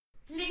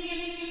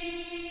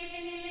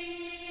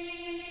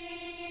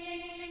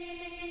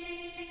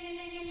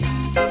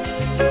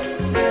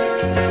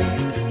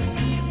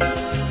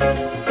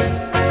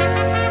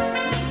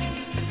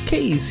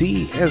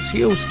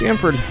KZSU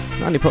Stanford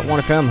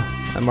 90.1 FM.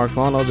 I'm Mark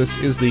Lano. This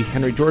is the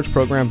Henry George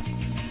program.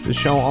 This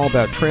show all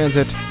about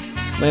transit,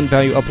 land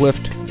value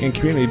uplift, and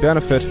community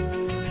benefit.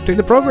 Take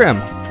the program.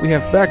 We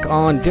have back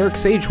on Derek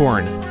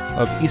Sagehorn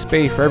of East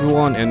Bay for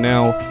Everyone and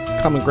now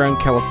Common Ground,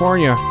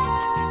 California.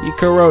 He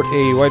co-wrote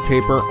a white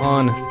paper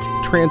on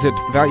transit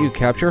value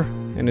capture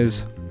and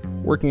is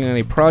working on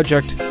a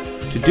project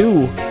to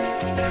do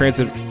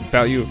transit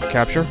value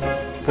capture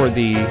for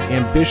the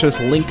ambitious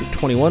Link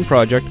 21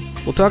 project.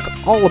 We'll talk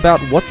all about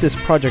what this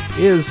project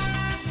is,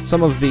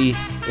 some of the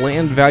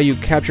land value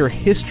capture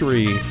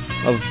history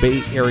of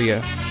Bay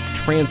Area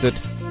transit,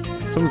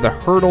 some of the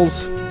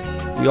hurdles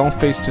we all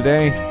face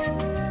today,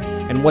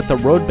 and what the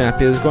roadmap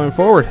is going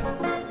forward.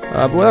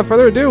 But without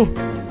further ado,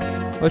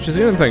 let's just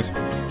get into things.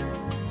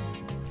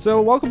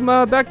 So welcome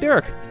back,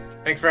 Derek.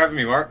 Thanks for having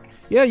me, Mark.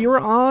 Yeah, you were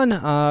on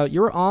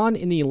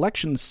in the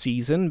election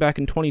season back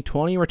in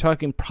 2020. We're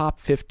talking Prop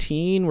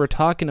 15. We're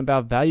talking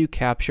about value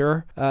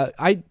capture.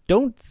 I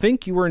don't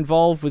think you were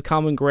involved with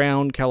Common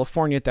Ground,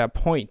 California at that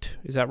point.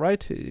 Is that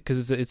right?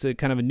 Because it's a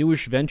kind of a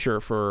newish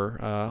venture for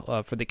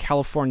the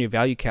California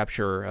value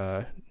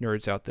capture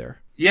nerds out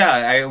there. Yeah,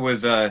 I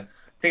was. I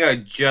think I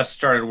just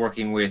started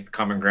working with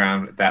Common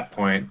Ground at that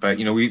point. But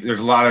there's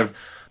a lot of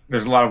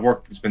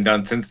work that's been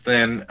done since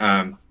then,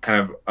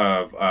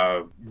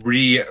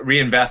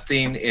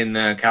 reinvesting in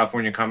the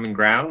California Common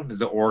Ground.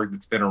 Is an org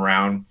that's been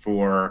around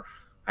for,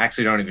 I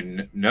actually don't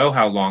even know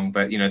how long,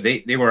 but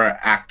they were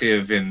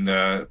active in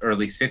the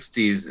early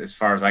 60s as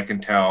far as I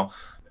can tell.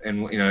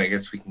 And I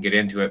guess we can get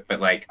into it, but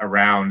like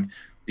around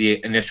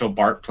the initial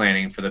BART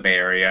planning for the Bay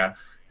Area.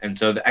 And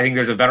so I think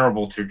there's a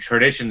venerable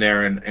tradition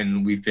there, and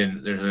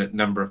there's a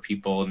number of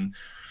people and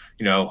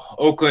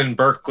Oakland,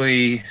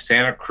 Berkeley,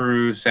 Santa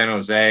Cruz, San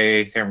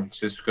Jose, San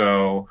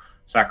Francisco,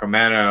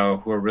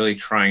 Sacramento, who are really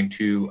trying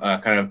to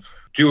kind of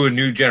do a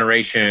new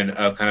generation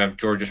of kind of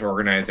Georgist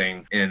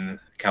organizing in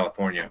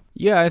California.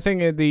 Yeah, I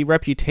think the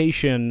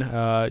reputation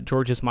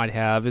Georgists might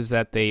have is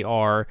that they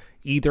are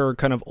either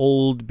kind of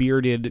old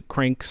bearded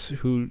cranks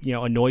who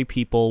annoy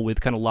people with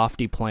kind of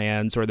lofty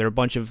plans, or they're a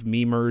bunch of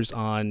memers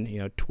on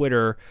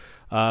Twitter.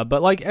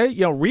 But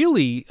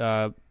really.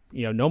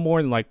 No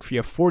more than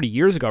 40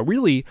 years ago,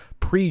 really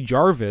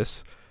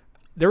pre-Jarvis,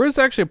 there was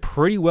actually a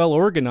pretty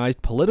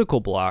well-organized political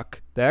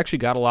bloc that actually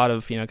got a lot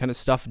of, kind of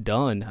stuff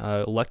done,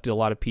 elected a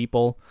lot of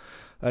people,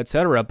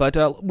 etc.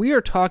 But we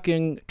are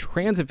talking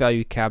transit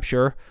value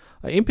capture.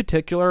 In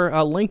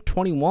particular, Link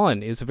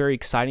 21 is a very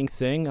exciting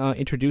thing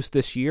introduced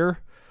this year.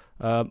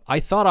 I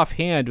thought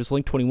offhand it was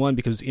Link 21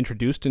 because it was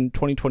introduced in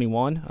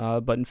 2021,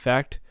 but in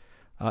fact,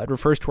 it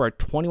refers to our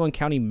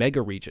 21-county mega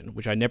region,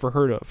 which I never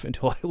heard of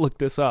until I looked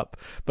this up.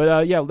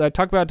 But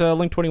talk about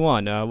Link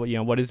 21.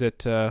 What is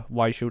it?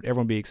 Why should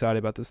everyone be excited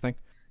about this thing?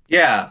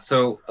 Yeah,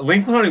 so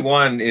Link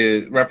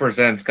 21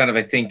 represents kind of,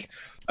 I think,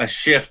 a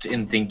shift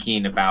in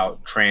thinking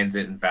about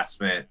transit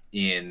investment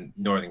in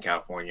Northern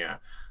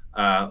California.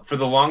 For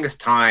the longest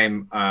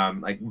time,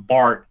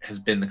 BART has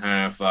been the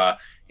kind of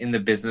in the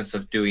business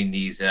of doing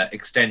these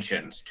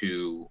extensions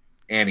to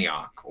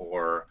Antioch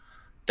or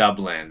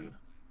Dublin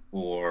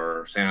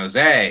or San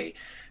Jose,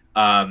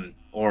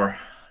 or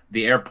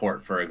the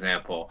airport, for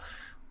example.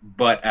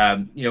 But,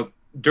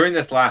 during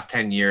this last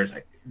 10 years,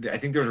 I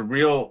think there's a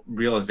real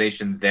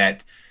realization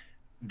that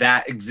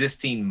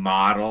existing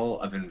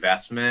model of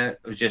investment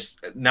was just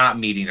not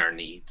meeting our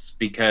needs.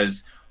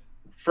 Because,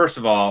 first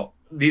of all,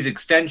 these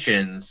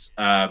extensions,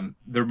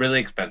 they're really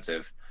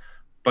expensive,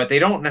 but they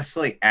don't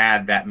necessarily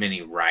add that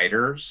many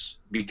riders,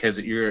 because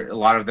a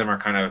lot of them are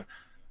kind of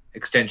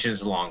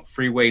extensions along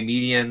freeway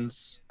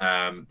medians.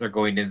 They're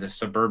going into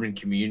suburban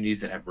communities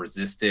that have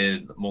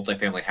resisted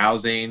multifamily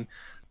housing.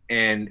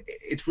 And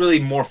it's really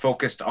more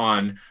focused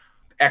on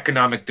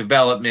economic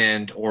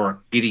development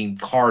or getting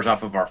cars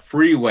off of our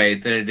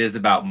freeways than it is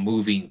about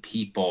moving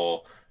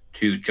people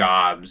to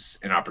jobs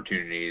and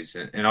opportunities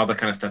and all the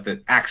kind of stuff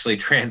that actually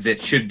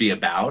transit should be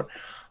about.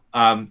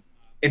 And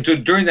so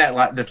during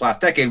this last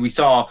decade, we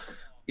saw,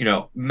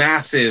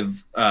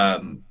 massive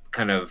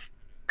kind of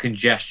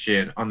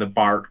congestion on the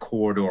BART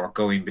corridor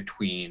going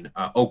between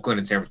Oakland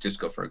and San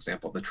Francisco, for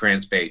example, the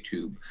Transbay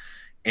Tube.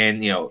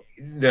 And,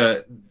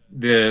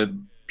 the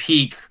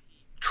peak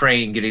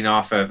train getting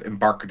off of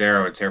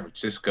Embarcadero in San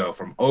Francisco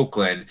from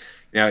Oakland,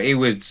 it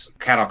was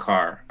cattle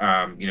car.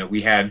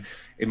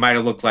 It might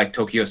have looked like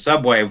Tokyo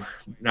subway,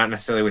 not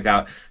necessarily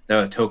without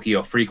the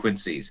Tokyo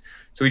frequencies.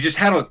 So we just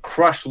had to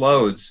crush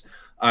loads.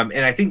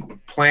 And I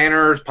think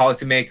planners,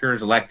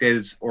 policymakers,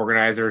 electeds,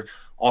 organizers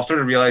all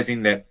started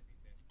realizing that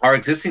our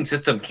existing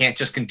system can't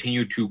just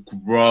continue to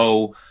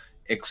grow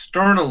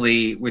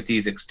externally with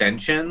these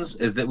extensions,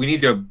 is that we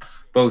need to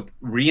both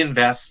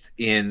reinvest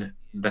in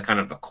the kind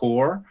of the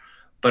core,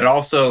 but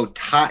also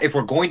if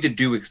we're going to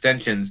do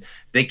extensions,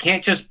 they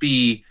can't just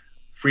be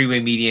freeway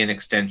median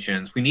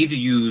extensions. We need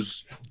to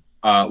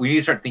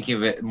start thinking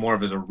of it more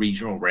of as a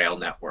regional rail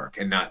network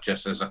and not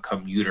just as a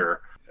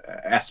commuter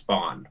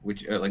S-Bahn,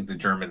 which like the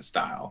German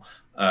style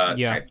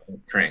type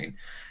of train.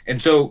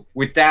 And so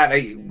with that,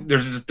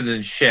 there's just been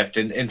a shift.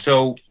 And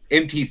so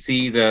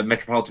MTC, the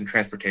Metropolitan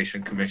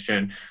Transportation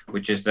Commission,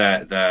 which is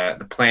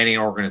the planning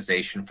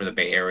organization for the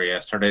Bay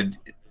Area, started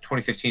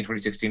 2015,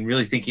 2016,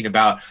 really thinking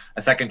about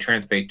a second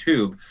Trans-Bay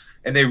tube.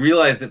 And they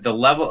realized that the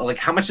level, like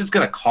how much it's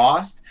going to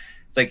cost,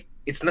 it's like,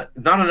 it's not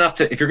enough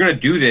to, if you're going to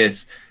do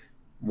this,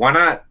 why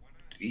not?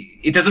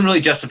 It doesn't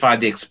really justify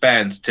the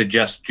expense to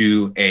just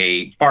do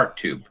a BART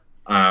tube.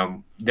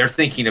 They're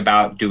thinking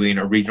about doing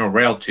a regional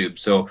rail tube.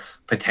 So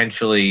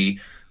potentially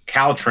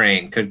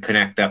Caltrain could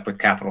connect up with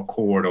Capital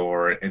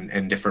Corridor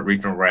and different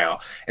regional rail.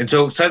 And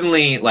so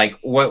suddenly, like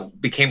what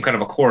became kind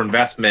of a core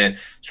investment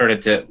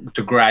started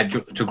to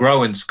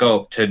grow in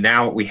scope to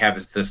now what we have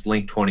is this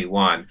Link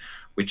 21,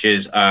 which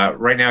is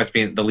right now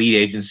the lead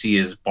agency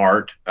is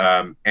BART.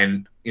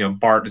 And,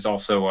 BART is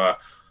also a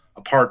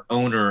part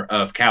owner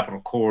of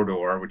Capital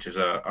Corridor, which is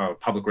a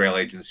public rail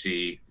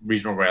agency,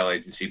 regional rail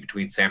agency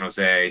between San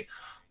Jose,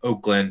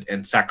 Oakland,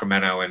 and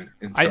Sacramento. And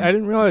I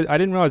didn't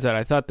realize that.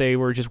 I thought they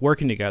were just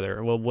working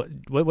together. Well,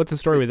 what's the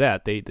story with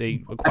that?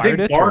 They acquired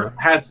it. BART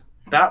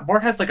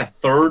has like a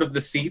third of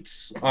the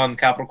seats on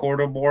Capital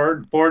Corridor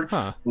board,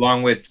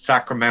 along with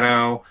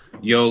Sacramento,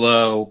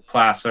 Yolo,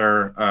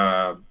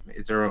 Placer.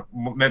 Is there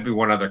maybe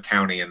one other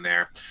county in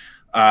there?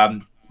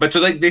 But so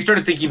they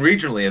started thinking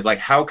regionally of like,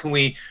 how can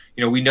we,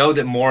 we know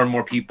that more and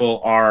more people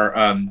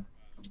are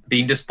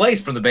being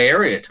displaced from the Bay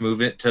Area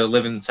to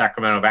live in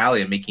Sacramento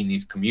Valley and making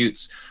these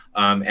commutes.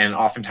 And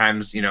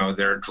oftentimes,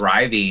 they're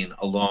driving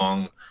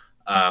along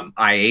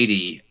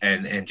I-80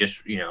 and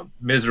just,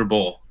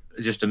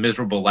 just a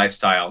miserable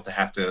lifestyle to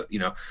have to,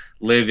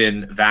 live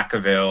in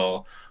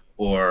Vacaville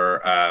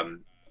or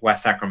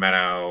West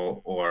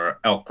Sacramento or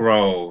Elk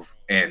Grove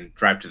and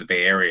drive to the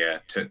Bay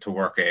Area to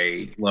work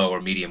a low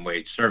or medium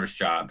wage service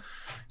job.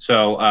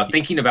 So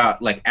thinking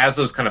about like, as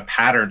those kind of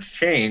patterns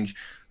change,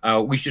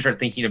 we should start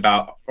thinking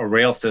about a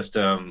rail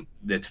system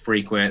that's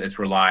frequent, that's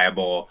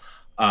reliable,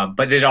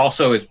 but it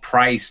also is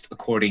priced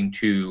according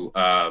to,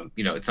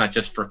 it's not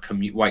just for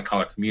white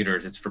collar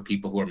commuters, it's for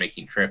people who are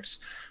making trips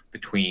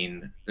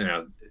between,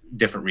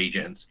 different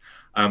regions.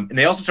 And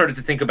they also started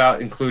to think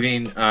about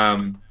including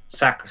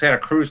Santa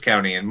Cruz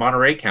County and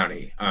Monterey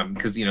County,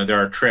 because there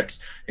are trips,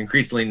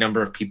 increasingly number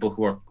of people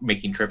who are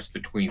making trips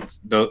between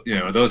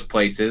those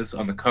places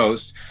on the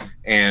coast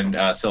and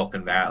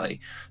Silicon Valley.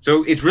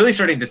 So it's really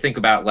starting to think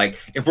about like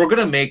if we're going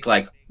to make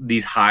like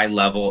these high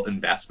level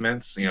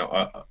investments,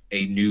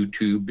 a new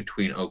tube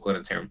between Oakland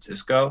and San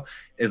Francisco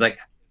is like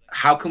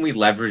how can we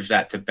leverage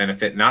that to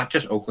benefit not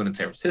just Oakland and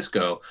San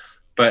Francisco,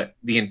 but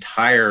the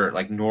entire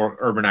like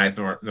urbanized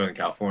Northern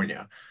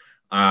California,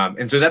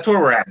 and so that's where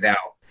we're at now.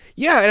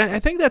 Yeah, and I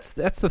think that's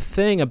the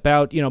thing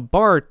about,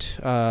 BART,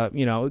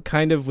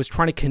 kind of was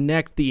trying to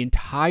connect the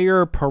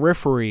entire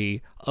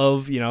periphery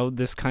of,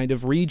 this kind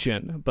of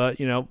region. But,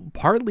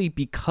 partly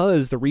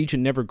because the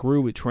region never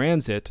grew with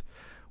transit,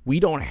 we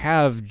don't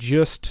have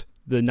just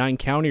the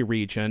 9-county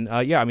region.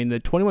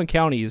 The 21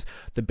 counties,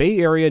 the Bay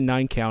Area,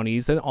 9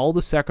 counties, then all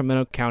the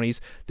Sacramento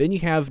counties. Then you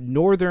have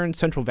northern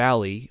Central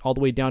Valley all the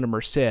way down to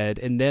Merced,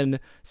 and then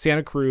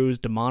Santa Cruz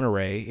to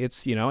Monterey.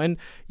 It's,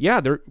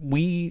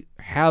 we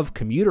have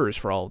commuters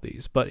for all of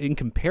these. But in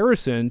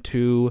comparison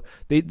to,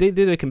 they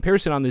did a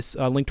comparison on this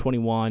Link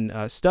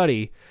 21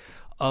 study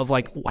of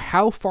like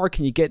how far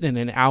can you get in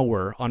an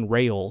hour on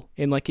rail.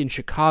 And like in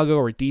Chicago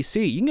or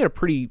DC, you can get a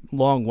pretty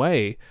long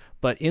way.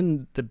 But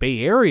in the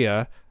Bay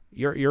Area,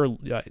 you're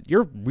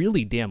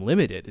really damn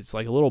limited. It's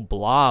like a little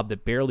blob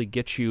that barely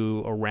gets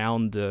you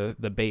around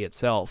the bay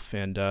itself.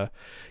 And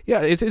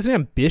it's an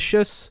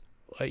ambitious,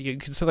 you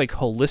could say like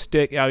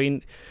holistic. I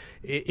mean,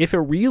 if it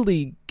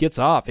really gets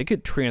off, it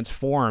could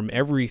transform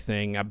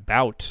everything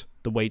about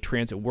the way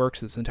transit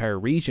works this entire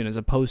region, as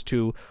opposed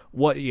to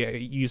what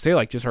you say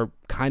like just our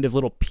kind of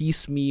little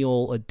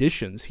piecemeal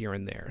additions here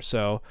and there.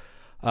 So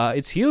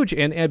it's huge,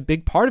 and a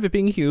big part of it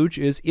being huge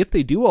is if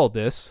they do all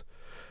this,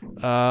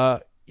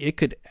 it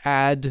could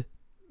add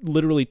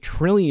literally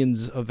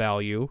trillions of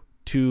value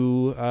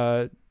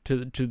to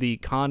the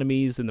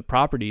economies and the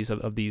properties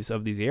of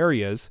these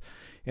areas,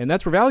 and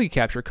that's where value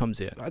capture comes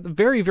in. At the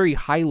very, very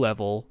high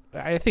level,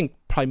 I think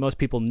probably most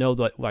people know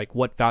that like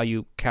what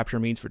value capture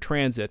means for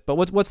transit. But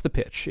what's the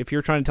pitch? If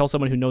you're trying to tell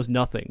someone who knows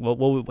nothing,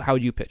 how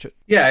would you pitch it?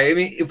 Yeah, I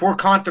mean, if we're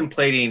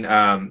contemplating,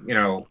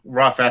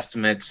 rough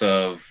estimates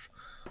of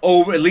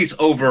at least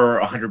over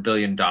 $100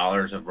 billion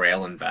of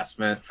rail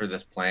investment for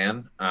this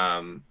plan.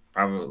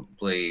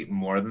 Probably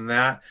more than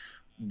that.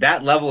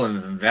 That level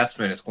of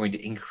investment is going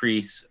to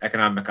increase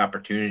economic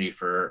opportunity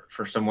for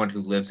someone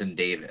who lives in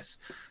Davis,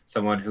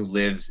 someone who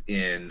lives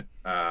in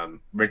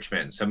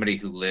Richmond, somebody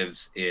who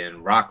lives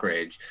in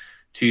Rockridge,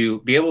 to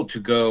be able to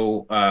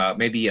go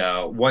maybe a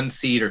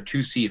 1-seat or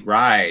 2-seat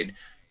ride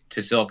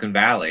to Silicon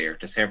Valley or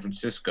to San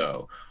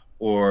Francisco,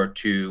 or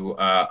to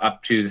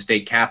up to the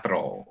state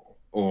capitol,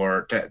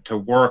 or to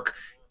work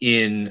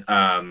in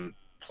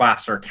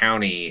Placer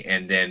County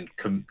and then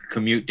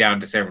commute down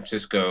to San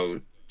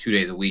Francisco 2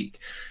 days a week.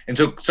 And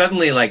so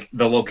suddenly like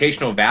the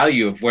locational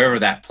value of wherever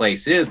that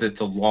place is that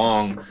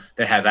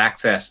has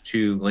access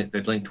to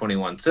the Link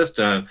 21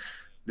 system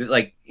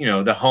like,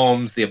 the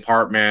homes, the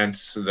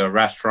apartments, the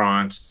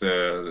restaurants,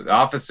 the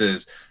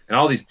offices, and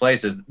all these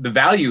places, the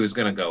value is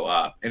going to go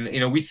up.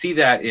 And we see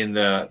that in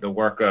the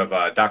work of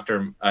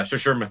Dr.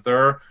 Shishir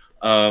Mathur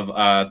of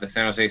the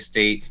San Jose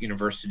State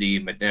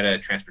University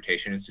Mineta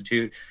Transportation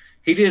Institute.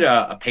 He did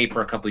a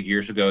paper a couple of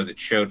years ago that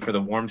showed for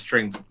the Warm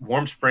Springs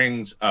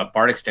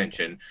BART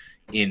extension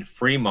in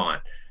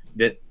Fremont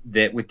that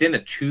within a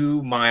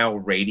 2-mile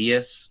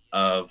radius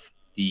of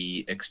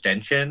the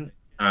extension,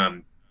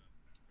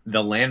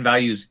 the land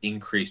values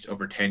increased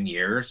over 10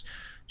 years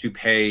to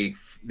pay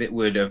that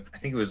would have, I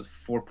think it was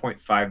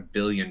 $4.5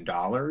 billion.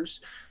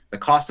 The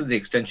cost of the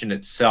extension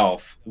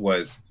itself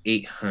was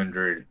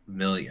 800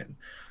 million.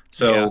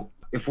 So Yeah.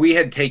 if we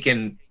had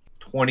taken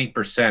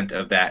 20%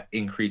 of that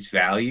increased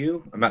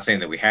value, I'm not saying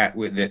that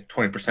that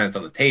 20% is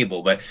on the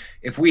table, but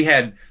if we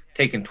had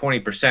taken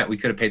 20%, we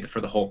could have paid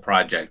for the whole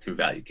project through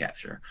value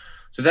capture.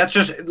 So that's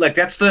just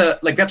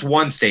that's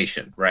one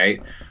station,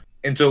 right?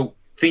 And so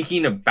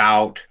thinking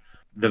about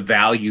the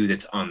value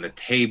that's on the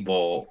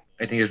table,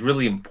 I think is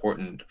really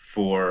important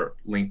for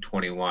Link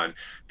 21,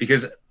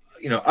 because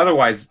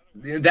otherwise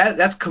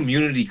that's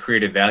community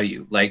created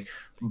value. Like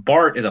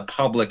BART is a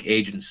public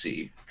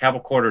agency,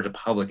 Capital Corridor is a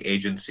public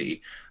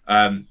agency.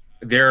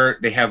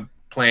 They have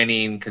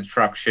planning,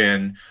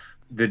 construction,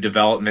 the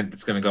development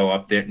that's going to go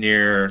up there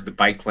near the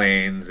bike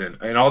lanes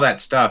and all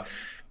that stuff.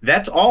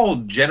 That's all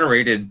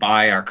generated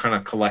by our kind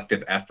of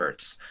collective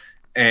efforts.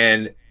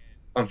 And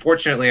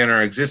unfortunately, in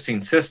our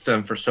existing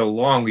system for so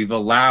long, we've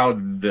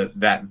allowed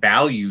that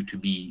value to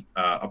be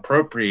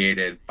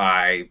appropriated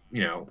by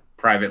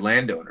private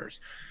landowners.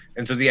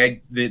 And so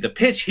the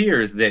pitch here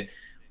is that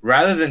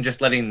rather than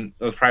just letting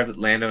those private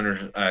landowners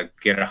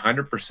get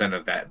 100%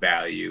 of that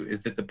value,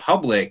 is that the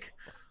public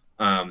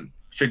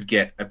should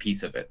get a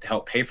piece of it to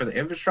help pay for the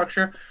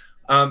infrastructure.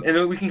 And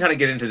then we can kind of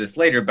get into this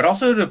later, but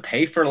also to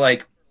pay for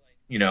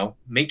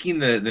making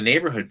the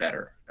neighborhood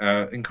better,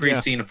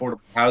 increasing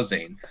affordable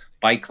housing,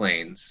 bike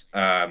lanes,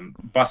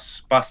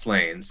 bus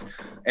lanes,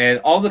 and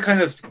all the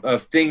kind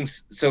of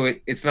things. So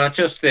it's not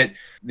just that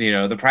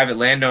the private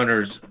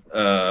landowners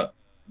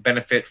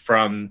benefit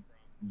from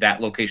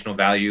that locational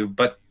value,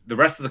 but the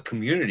rest of the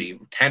community,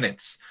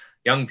 tenants,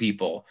 young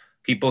people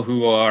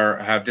who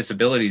have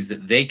disabilities,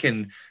 that they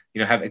can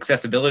have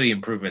accessibility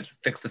improvements,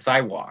 fix the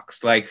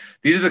sidewalks. Like,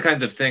 these are the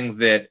kinds of things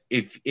that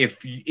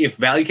if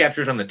value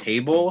capture is on the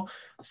table,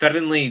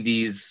 suddenly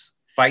these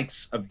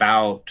fights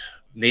about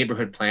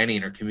neighborhood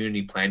planning or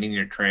community planning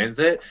or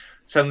transit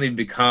suddenly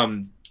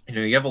become,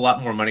 you have a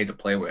lot more money to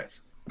play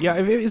with. Yeah,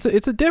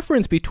 it's a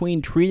difference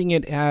between treating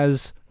it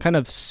as kind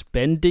of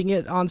spending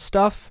it on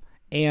stuff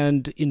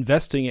and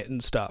investing it in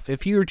stuff.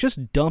 If you're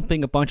just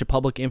dumping a bunch of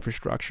public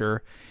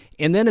infrastructure,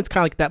 and then it's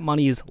kind of like that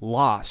money is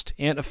lost,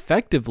 and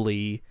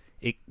effectively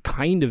it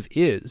kind of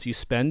is. You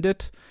spend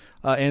it,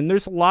 and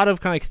there's a lot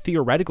of kind of like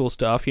theoretical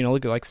stuff,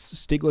 look at like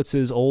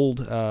Stiglitz's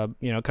old,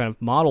 kind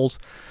of models.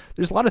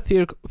 There's a lot of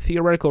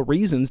theoretical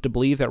reasons to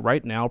believe that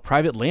right now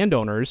private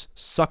landowners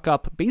suck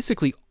up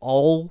basically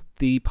all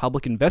the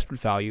public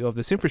investment value of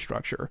this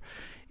infrastructure.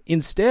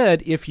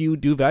 Instead, if you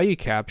do value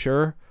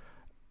capture,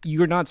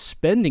 you're not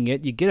spending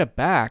it, you get it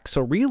back.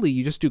 So really,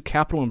 you just do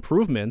capital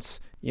improvements.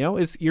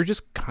 You're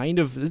just kind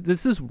of,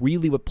 this is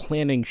really what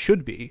planning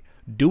should be.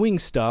 Doing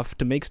stuff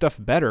to make stuff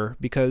better,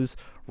 because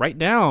right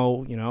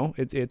now,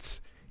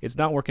 it's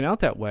not working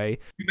out that way.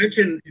 You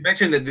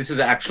mentioned that this is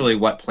actually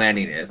what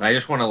planning is. I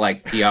just want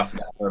to key off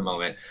that for a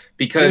moment,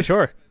 because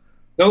yeah,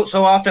 sure.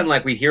 So often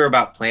we hear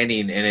about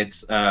planning, and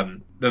it's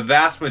the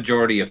vast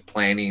majority of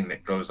planning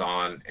that goes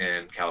on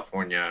in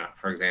California,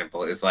 for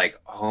example, is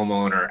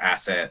homeowner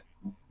asset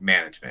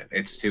management.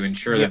 It's to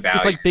ensure the value.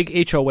 It's like big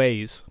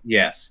HOAs.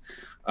 Yes.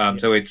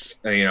 So it's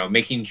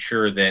making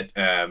sure that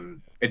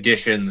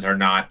additions are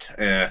not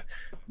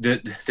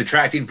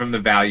detracting from the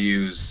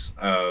values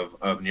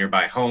of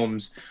nearby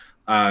homes,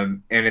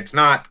 and it's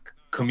not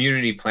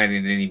community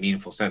planning in any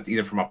meaningful sense,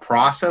 either from a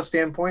process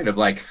standpoint of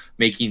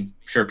making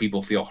sure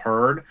people feel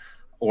heard,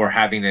 or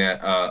having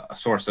a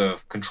source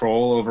of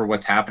control over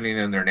what's happening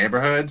in their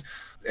neighborhoods.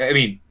 I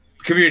mean,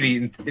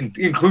 community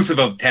inclusive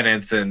of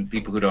tenants and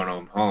people who don't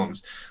own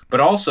homes, but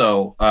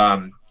also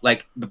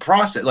the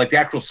process, the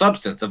actual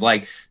substance of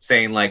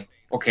saying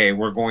okay,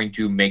 we're going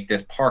to make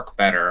this park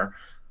better,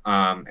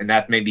 and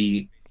that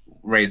maybe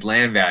raise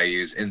land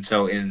values, and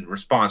so in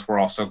response we're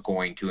also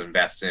going to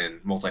invest in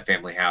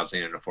multifamily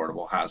housing and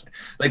affordable housing.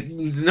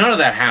 None of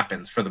that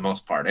happens for the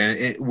most part,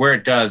 and where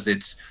it does,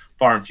 it's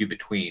far and few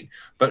between.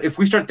 But if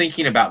we start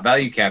thinking about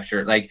value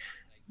capture,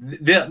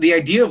 the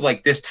idea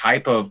of this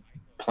type of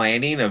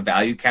planning, of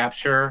value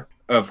capture,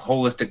 of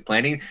holistic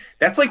planning,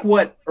 that's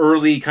what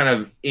early kind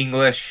of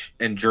English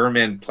and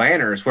German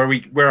planners,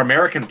 where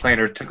American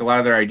planners took a lot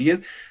of their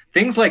ideas,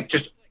 things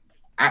just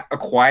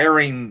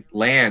acquiring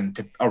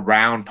land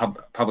around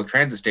public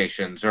transit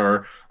stations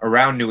or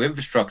around new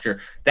infrastructure.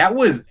 That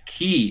was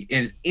key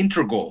and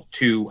integral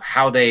to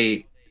how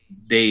they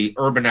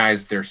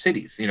urbanized their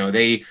cities.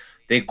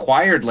 They they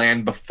acquired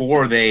land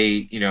before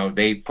they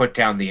put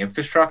down the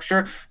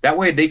infrastructure. That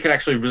way they could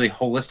actually really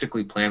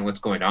holistically plan what's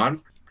going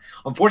on.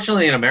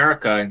 Unfortunately, in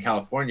America and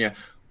California,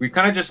 we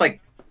kind of just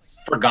like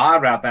forgot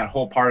about that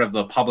whole part of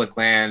the public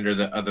land or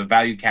the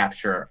value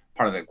capture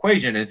part of the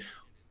equation. And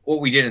what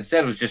we did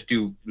instead was just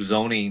do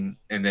zoning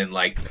and then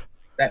like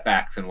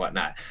setbacks and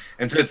whatnot.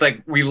 And so it's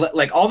like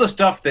like all the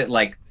stuff that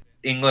like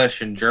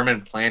English and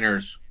German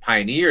planners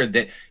pioneered,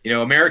 that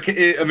America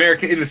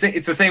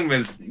it's the same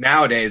as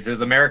nowadays,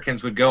 as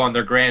Americans would go on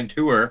their grand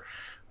tour.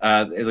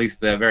 At least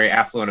the very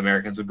affluent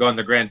Americans would go on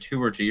the grand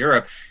tour to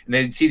Europe, and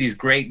they'd see these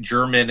great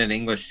German and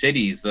English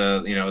cities,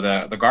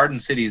 the garden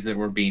cities that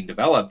were being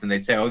developed, and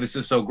they'd say, "Oh, this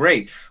is so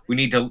great. We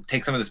need to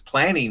take some of this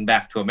planning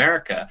back to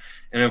America."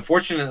 And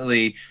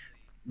unfortunately,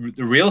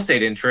 the real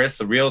estate interests,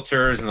 the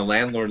realtors and the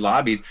landlord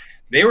lobbies,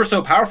 they were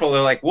so powerful.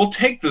 They're like, we'll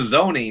take the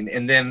zoning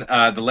and then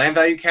the land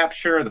value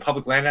capture, the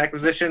public land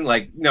acquisition.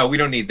 Like, no, we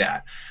don't need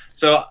that.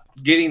 So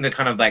getting the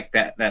kind of like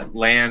that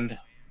land,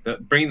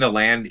 bringing the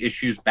land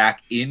issues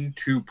back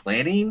into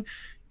planning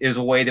is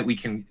a way that we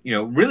can,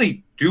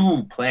 really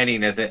do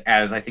planning as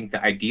I think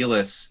the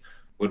idealists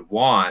would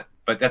want.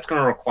 But that's going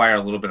to require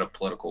a little bit of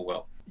political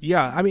will.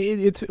 Yeah, I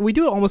mean, we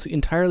do it almost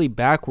entirely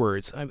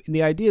backwards. I mean,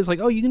 the idea is like,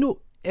 oh, you can do,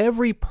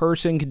 every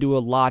person can do a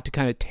lot to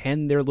kind of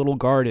tend their little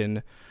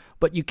garden,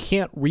 but you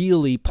can't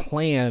really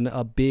plan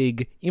a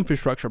big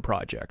infrastructure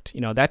project.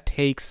 That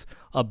takes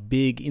a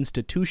big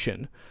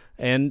institution.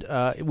 And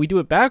we do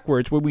it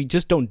backwards, where we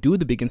just don't do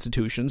the big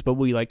institutions, but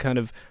we like kind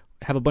of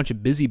have a bunch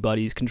of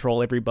busybodies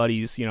control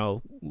everybody's,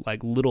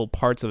 like little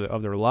parts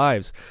of their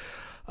lives.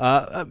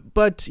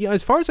 But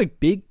as far as like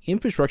big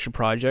infrastructure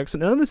projects,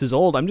 and none of this is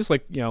old. I'm just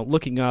like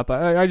looking up.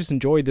 I just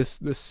enjoyed this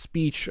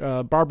speech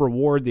Barbara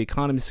Ward, the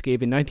economist,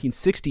 gave in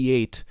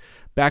 1968,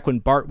 back when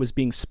BART was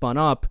being spun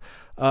up,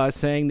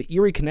 saying the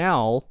Erie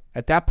Canal,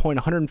 at that point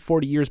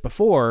 140 years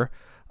before,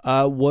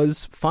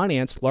 was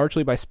financed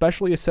largely by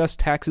specially assessed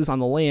taxes on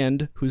the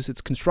land whose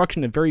its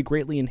construction had very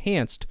greatly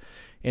enhanced,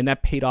 and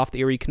that paid off the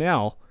Erie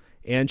Canal.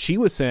 And she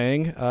was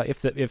saying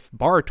if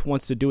BART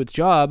wants to do its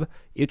job,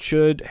 it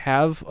should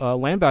have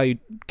land value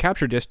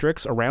capture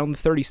districts around the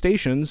 30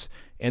 stations,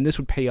 and this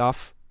would pay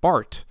off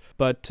BART.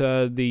 But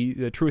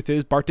the truth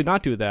is, BART did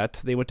not do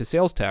that. They went to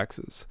sales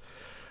taxes.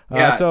 I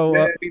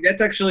mean,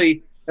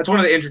 that's one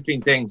of the interesting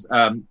things.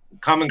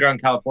 Common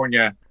Ground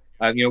California,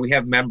 we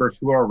have members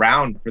who are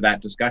around for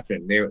that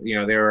discussion. They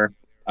were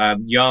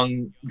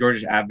young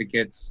Georgia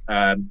advocates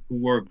who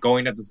were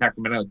going up to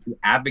Sacramento to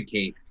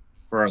advocate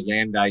for a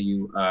land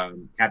value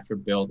capture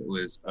bill that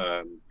was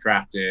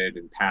drafted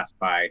and passed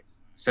by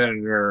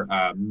Senator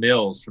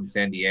Mills from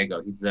San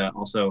Diego. He's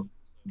also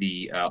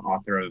the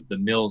author of the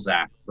Mills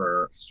Act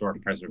for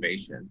historic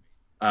preservation.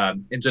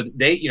 And so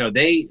they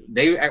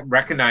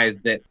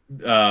recognized that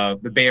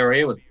the Bay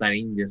Area was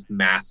planning this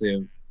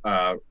massive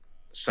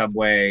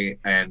subway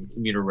and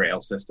commuter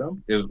rail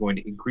system that was going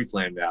to increase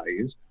land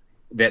values,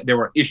 that there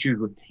were issues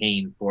with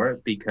paying for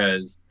it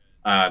because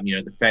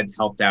the feds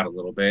helped out a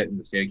little bit, and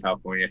the state of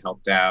California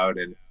helped out,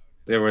 and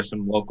there were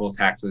some local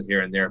taxes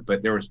here and there,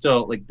 but there were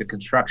still like the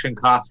construction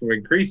costs were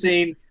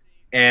increasing,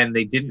 and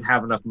they didn't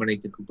have enough money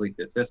to complete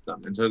the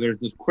system. And so there's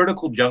this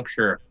critical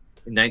juncture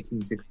in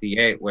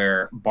 1968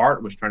 where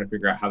BART was trying to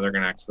figure out how they're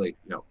going to actually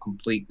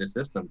complete the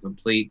system,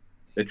 complete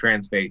the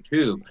Transbay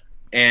Tube,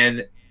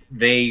 and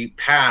they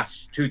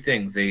passed two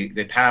things. They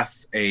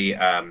passed a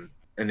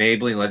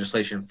enabling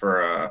legislation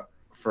for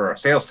a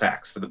sales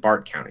tax for the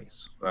BART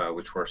counties,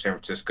 which were San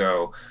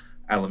Francisco,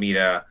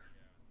 Alameda,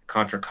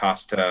 Contra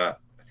Costa.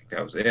 I think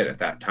that was it at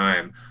that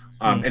time.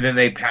 And then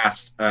they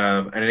passed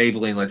an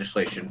enabling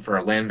legislation for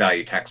a land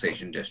value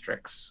taxation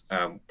districts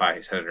by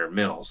Senator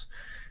Mills.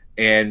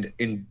 And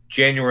in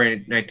January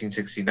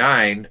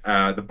 1969,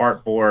 the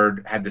BART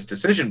board had this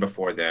decision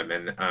before them,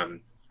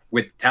 and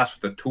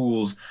tasked with the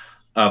tools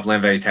of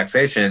land value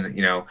taxation,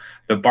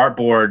 the BART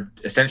board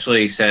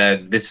essentially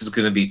said, this is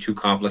going to be too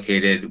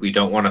complicated. We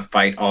don't want to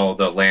fight all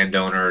the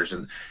landowners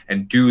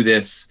and do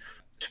this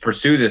to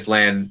pursue this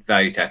land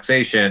value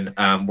taxation.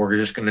 We're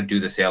just going to do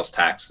the sales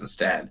tax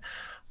instead.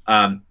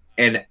 That's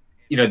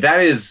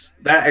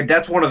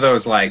one of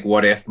those like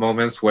what if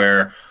moments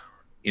where,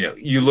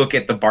 you look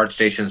at the BART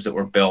stations that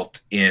were built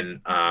in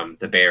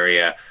the Bay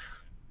Area,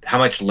 how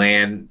much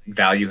land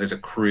value has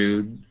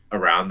accrued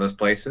around those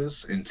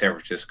places in San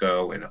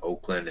Francisco and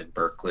Oakland and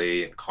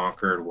Berkeley and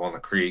Concord,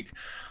 Walnut Creek,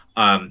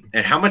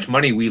 and how much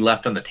money we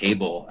left on the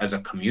table as a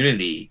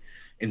community.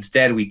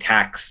 Instead, we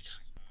taxed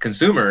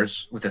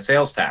consumers with a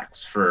sales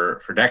tax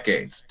for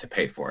decades to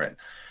pay for it.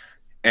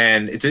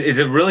 And it's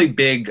a really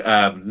big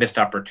missed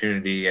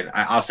opportunity. And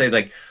I'll say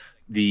like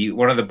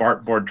one of the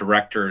BART board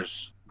director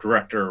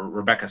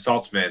Rebecca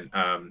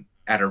Saltzman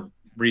at a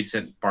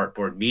recent BART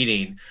board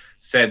meeting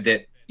said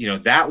that,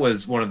 that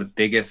was one of the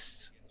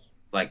biggest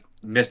like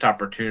missed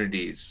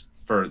opportunities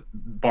for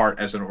BART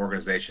as an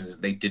organization, is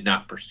they did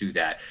not pursue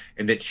that.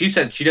 And that she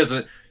said she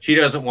doesn't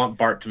want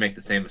BART to make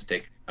the same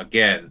mistake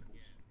again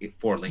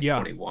for Link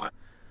 21.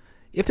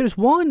 if there's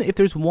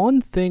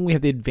one thing we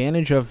have the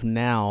advantage of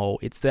now,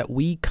 it's that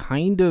we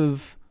kind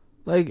of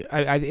like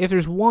if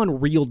there's one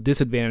real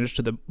disadvantage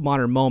to the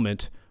modern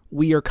moment,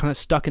 we are kind of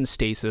stuck in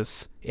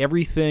stasis.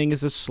 Everything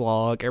is a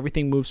slog.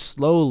 Everything moves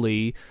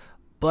slowly,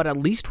 but at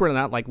least we're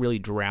not like really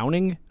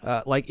drowning.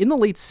 Like in the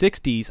late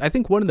 '60s, I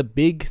think one of the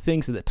big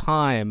things at the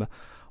time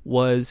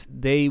was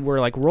they were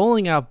like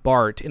rolling out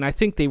BART, and I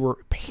think they were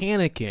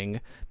panicking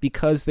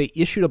because they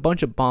issued a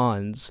bunch of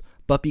bonds,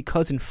 but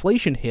because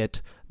inflation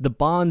hit, the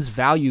bonds'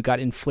 value got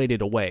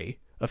inflated away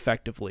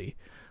effectively.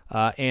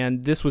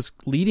 And this was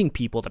leading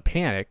people to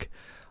panic.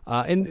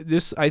 And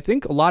this, I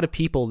think a lot of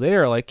people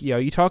there, like,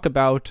 you talk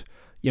about,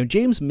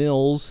 James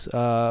Mills,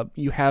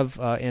 you have,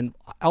 and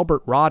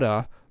Albert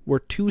Rada were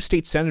two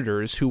state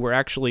senators who were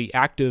actually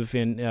active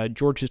in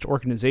Georgia's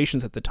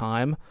organizations at the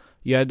time.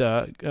 You had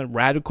a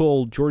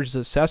radical Georgia's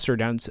assessor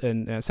down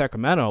in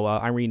Sacramento,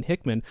 Irene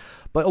Hickman,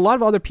 but a lot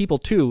of other people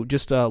too,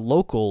 just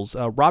locals.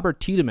 Robert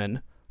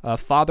Tiedemann,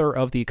 father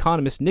of the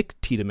economist Nick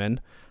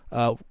Tiedemann,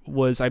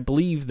 was, I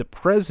believe, the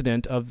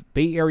president of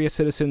Bay Area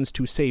Citizens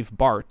to Save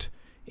BART.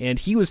 And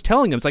he was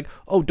telling them, it's like,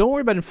 oh, don't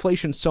worry about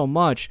inflation so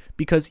much,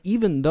 because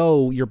even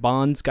though your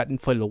bonds got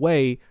inflated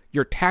away,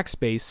 your tax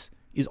base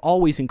is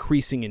always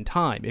increasing in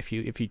time if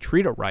you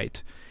treat it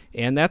right.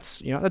 And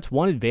that's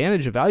one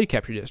advantage of value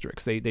capture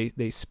districts.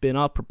 They spin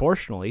up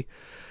proportionally.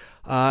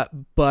 I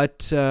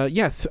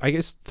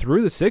guess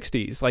through the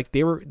 60s, like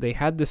they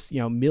had this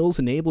Mills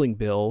enabling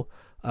bill.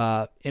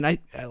 And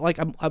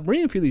I'm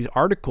reading a few of these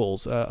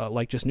articles,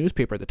 like just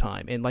newspaper at the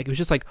time, and like it was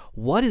just like,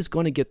 what is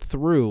going to get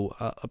through?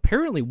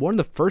 Apparently, one of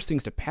the first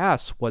things to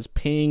pass was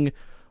paying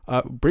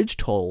bridge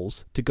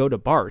tolls to go to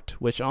BART,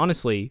 which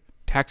honestly,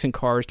 taxing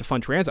cars to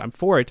fund transit, I'm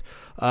for it.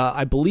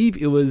 I believe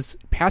it was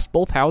passed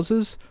both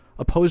houses,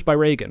 opposed by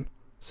Reagan.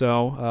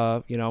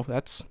 So,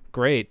 that's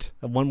great.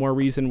 One more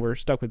reason we're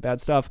stuck with bad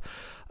stuff.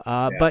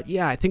 But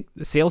yeah, I think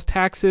the sales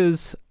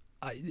taxes,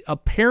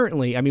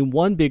 apparently, I mean,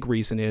 one big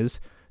reason is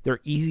they're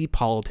easy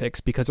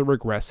politics because they're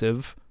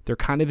regressive. They're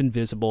kind of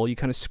invisible. You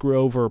kind of screw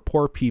over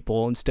poor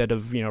people instead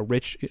of,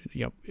 rich,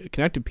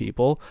 connected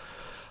people.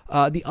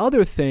 The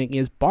other thing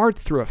is BART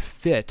threw a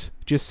fit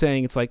just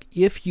saying it's like,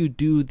 if you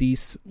do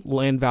these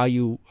land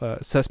value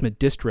assessment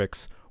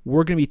districts,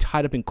 we're going to be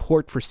tied up in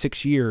court for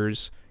 6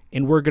 years,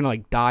 and we're going to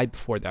like die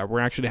before that. We're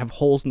actually going to have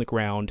holes in the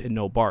ground and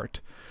no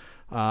BART.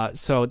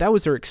 So that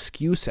was their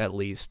excuse, at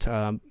least.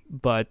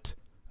 But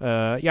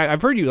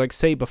I've heard you like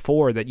say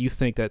before that you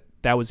think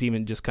that was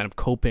even just kind of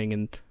coping,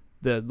 and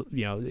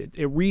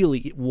it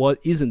really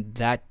isn't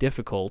that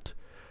difficult.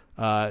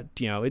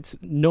 It's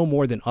no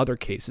more than other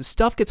cases.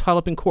 Stuff gets held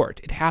up in court.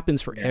 It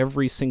happens for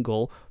every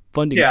single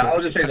funding source. I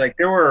was just saying, like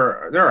there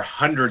are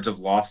hundreds of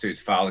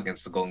lawsuits filed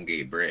against the Golden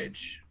Gate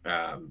Bridge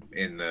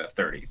in the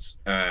 30s,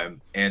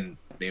 and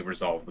they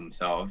resolved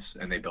themselves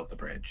and they built the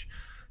bridge.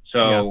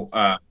 So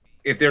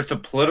if there's the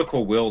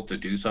political will to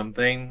do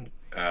something,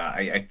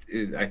 I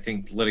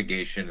think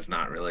litigation is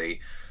not really.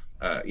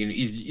 Either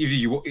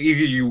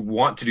you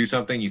want to do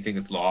something, you think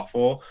it's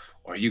lawful,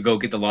 or you go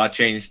get the law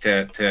changed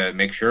to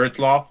make sure it's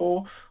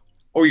lawful,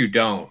 or you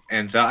don't.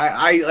 And so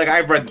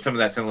I've read some of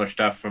that similar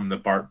stuff from the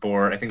BART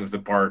board. I think it was the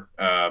BART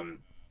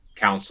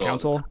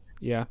council.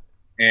 Yeah.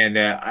 And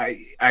I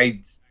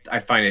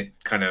find it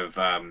kind of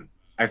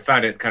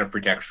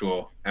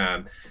pretextual.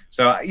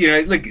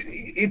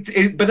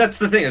 But that's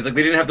the thing, is like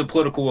they didn't have the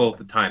political will at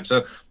the time.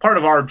 So part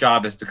of our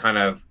job is to kind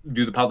of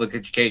do the public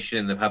education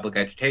and the public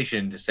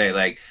agitation to say,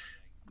 like,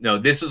 no,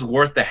 this is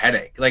worth the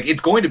headache. Like, it's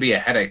going to be a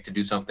headache to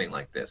do something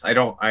like this. I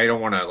don't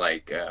want to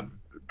like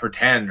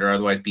pretend or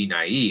otherwise be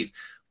naive,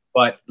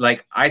 but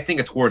like I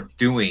think it's worth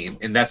doing,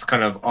 and that's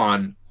kind of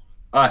on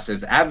us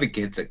as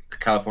advocates at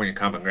California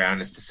Common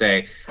Ground, is to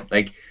say,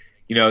 like,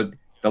 the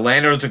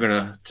landowners are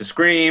going to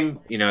scream,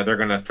 they're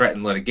going to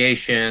threaten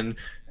litigation.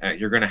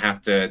 You're going to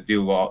have to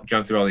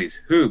jump through all these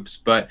hoops,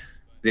 but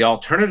the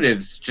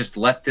alternatives, just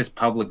let this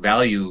public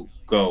value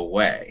go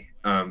away.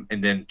 And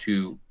then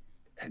to,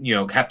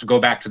 have to go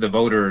back to the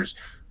voters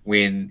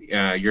when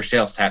your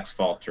sales tax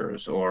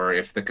falters, or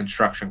if the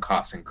construction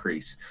costs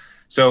increase.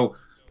 So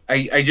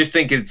I just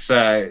think it's,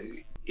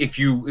 if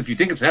you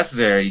think it's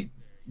necessary,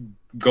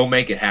 go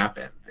make it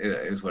happen,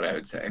 is what I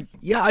would say.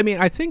 Yeah, I mean,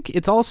 I think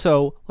it's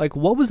also, like,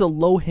 what was the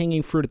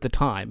low-hanging fruit at the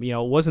time? It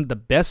wasn't the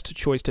best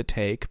choice to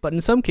take, but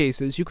in some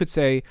cases, you could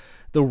say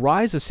the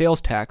rise of sales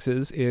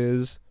taxes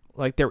is,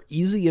 like, they're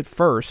easy at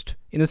first,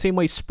 in the same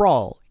way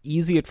sprawl,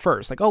 easy at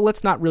first. Like, oh,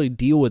 let's not really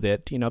deal with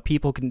it.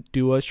 People can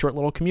do a short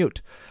little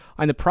commute.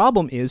 And the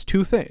problem is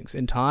two things.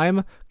 In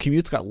time,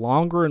 commutes got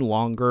longer and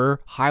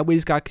longer,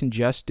 highways got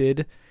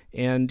congested,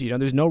 and,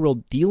 there's no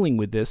real dealing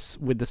with this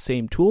with the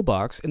same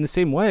toolbox. In the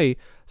same way,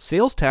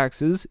 sales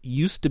taxes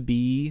used to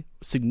be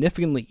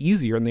significantly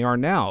easier than they are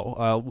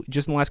now.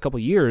 Just in the last couple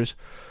of years,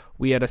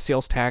 we had a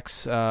sales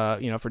tax,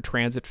 for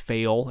transit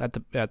fail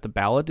at the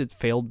ballot. It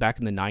failed back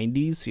in the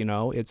 90s.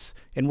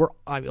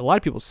 A lot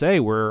of people say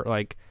we're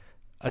like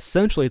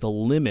essentially the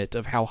limit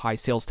of how high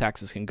sales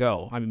taxes can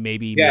go. I mean,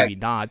 maybe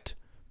not,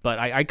 but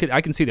I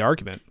can see the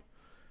argument.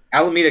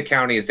 Alameda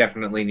County is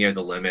definitely near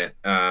the limit.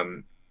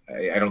 I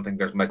don't think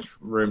there's much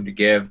room to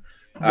give.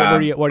 What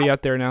are you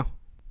at there now?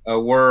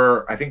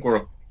 I think we're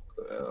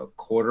a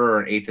quarter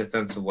or an eighth of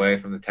cents away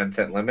from the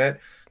 10-cent limit,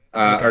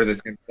 Okay. or the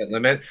 10-cent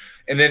limit.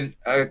 And then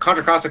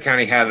Contra Costa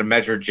County had a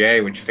Measure J,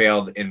 which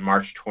failed in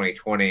March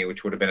 2020,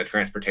 which would have been a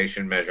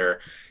transportation measure.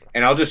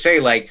 And I'll just say,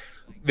 like,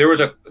 there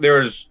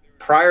was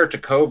prior to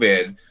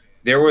COVID,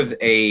 there was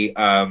a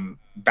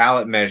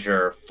ballot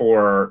measure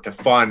to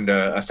fund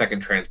a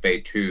second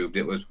Transbay tube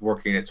that was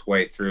working its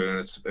way through,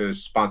 and it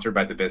was sponsored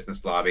by the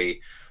business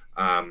lobby,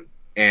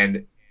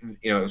 and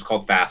it was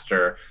called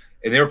Faster,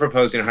 and they were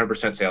proposing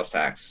 100% sales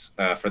tax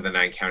for the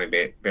 9 county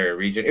Bay Area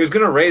region. It was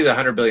going to raise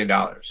 $100 billion.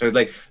 So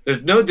like,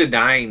 there's no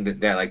denying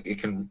that like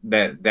it can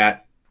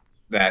that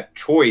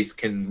choice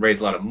can raise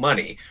a lot of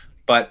money,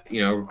 but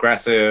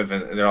regressive,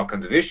 and there are all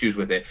kinds of issues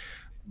with it.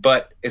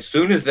 But as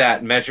soon as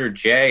that Measure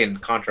J in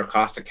Contra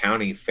Costa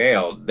County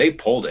failed, they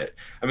pulled it.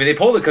 I mean, they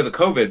pulled it because of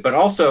COVID, but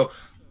also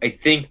I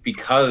think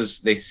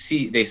because they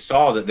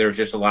saw that there's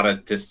just a lot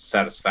of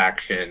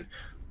dissatisfaction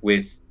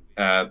with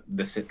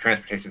the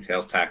transportation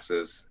sales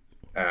taxes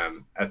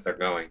as they're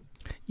going.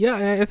 Yeah,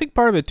 and I think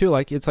part of it too,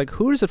 like it's like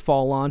who does it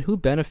fall on, who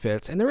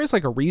benefits, and there is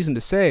like a reason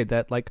to say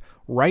that like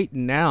right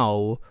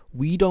now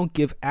we don't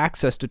give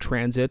access to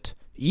transit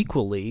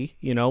equally.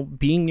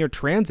 Being near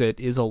transit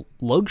is a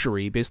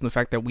luxury based on the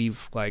fact that we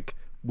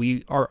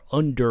are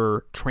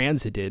under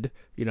transited.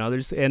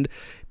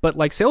 But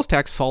like sales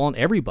tax fall on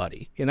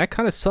everybody, and that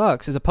kind of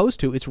sucks. As opposed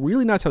to, it's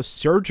really nice how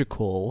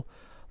surgical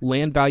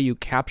land value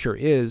capture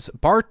is.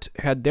 BART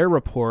had their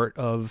report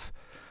of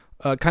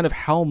kind of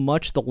how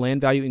much the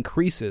land value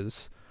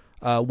increases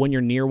when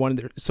you're near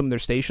some of their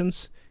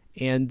stations,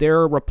 and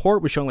their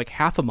report was showing like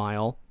half a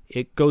mile,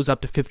 it goes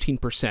up to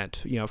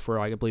 15%. For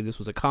I believe this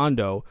was a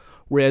condo,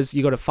 whereas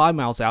you go to 5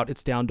 miles out,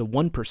 it's down to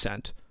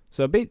 1%.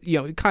 So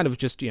it kind of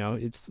just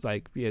it's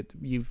like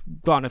you've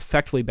gone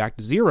effectively back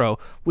to zero,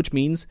 which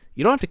means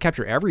you don't have to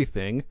capture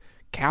everything.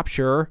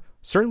 Capture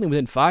certainly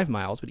within 5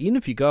 miles, but even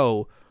if you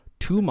go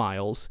 2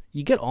 miles,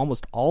 you get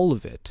almost all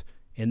of it,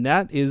 and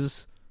that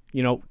is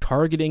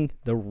targeting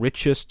the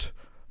richest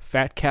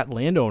fat cat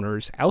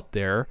landowners out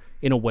there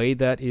in a way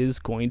that is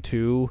going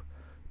to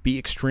be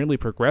extremely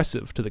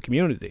progressive to the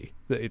community.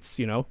 It's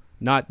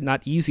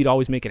not easy to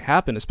always make it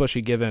happen,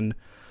 especially given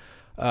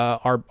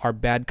our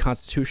bad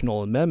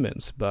constitutional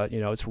amendments. But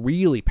it's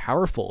really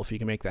powerful if you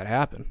can make that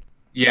happen.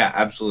 Yeah,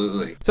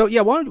 absolutely. So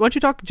yeah, why don't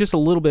you talk just a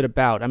little bit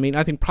about? I mean,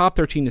 I think Prop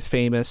 13 is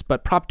famous,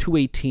 but Prop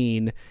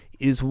 218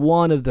 is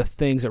one of the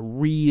things that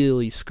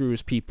really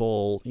screws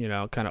people,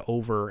 kind of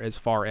over as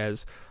far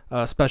as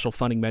special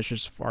funding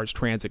measures as far as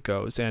transit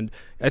goes. And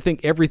I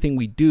think everything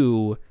we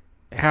do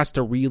has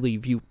to really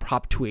view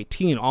Prop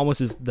 218 almost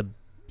as the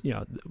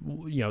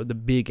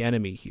big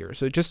enemy here.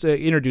 So just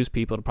introduce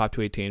people to Prop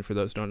 218 for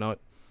those who don't know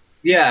it.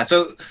 Yeah,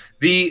 so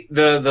the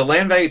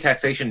land value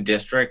taxation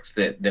districts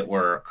that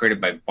were created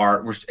by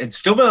BART it's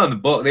still been on the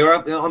book. They were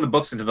up on the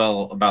books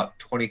until about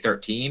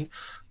 2013.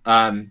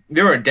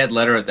 They were a dead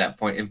letter at that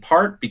point, in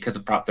part because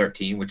of Prop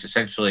 13, which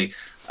essentially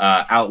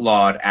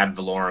outlawed ad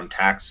valorem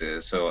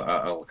taxes, so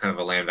a kind of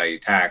a land value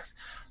tax.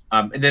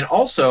 And then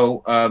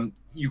also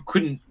you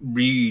couldn't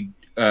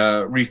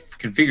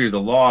reconfigure the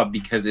law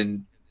because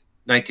in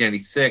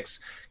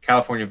 1996,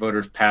 California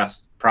voters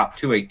passed Prop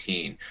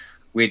 218,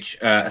 which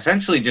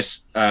essentially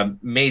just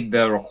made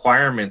the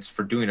requirements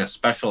for doing a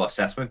special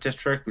assessment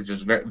district, which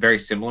is very, very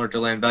similar to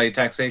land value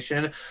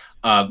taxation,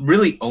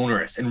 really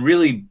onerous and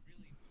really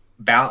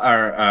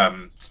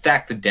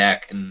stack the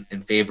deck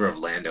in favor of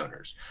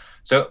landowners.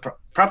 So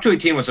Prop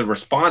 218 was a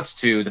response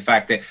to the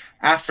fact that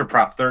after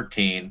Prop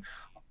 13,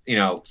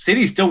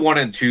 cities still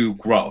wanted to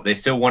grow. They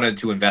still wanted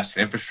to invest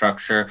in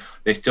infrastructure.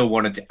 They still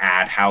wanted to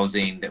add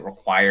housing that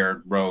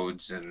required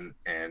roads and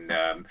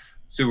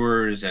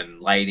sewers and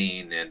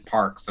lighting and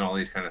parks and all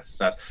these kind of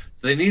stuff.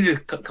 So they needed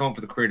to come up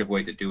with a creative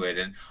way to do it.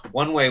 And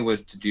one way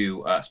was to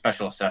do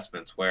special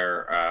assessments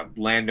where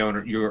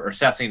you're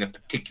assessing a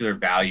particular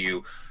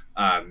value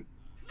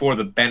for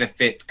the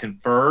benefit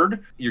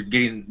conferred, you're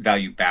getting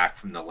value back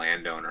from the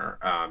landowner.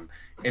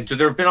 And so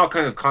there have been all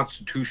kinds of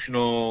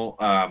constitutional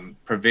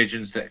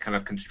provisions that kind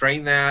of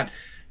constrain that.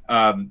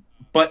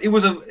 But it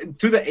was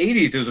through the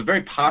 80s, it was a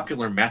very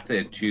popular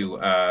method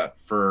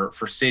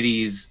for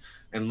cities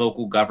and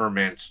local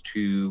governments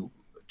to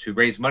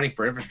raise money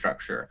for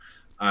infrastructure.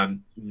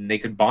 They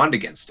could bond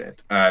against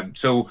it.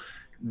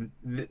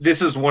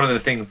 This is one of the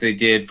things they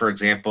did, for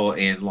example,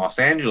 in Los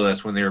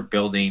Angeles when they were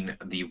building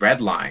the Red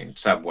Line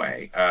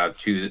subway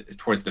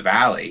towards the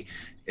valley,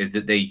 is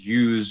that they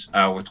use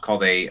what's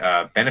called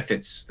a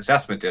benefits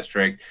assessment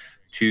district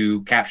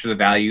to capture the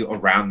value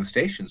around the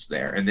stations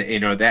there, and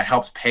that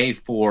helps pay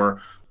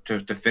for to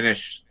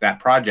finish that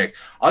project.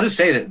 I'll just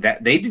say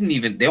that they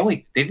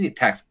didn't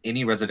tax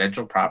any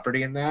residential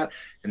property in that,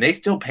 and they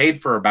still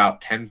paid for about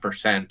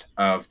 10%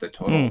 of the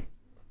total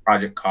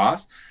project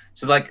cost.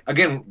 So, like,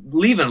 again,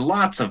 leaving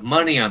lots of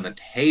money on the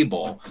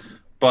table,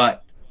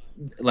 but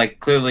like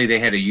clearly they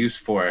had a use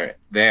for it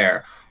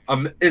there.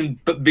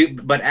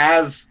 But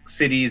as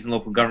cities and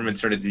local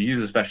governments started to use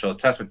the special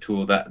assessment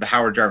tool, the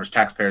Howard Jarvis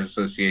Taxpayers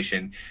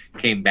Association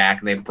came back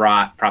and they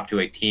brought Prop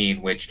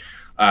 218, which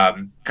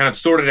kind of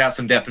sorted out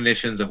some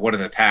definitions of what is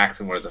a tax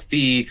and what is a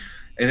fee,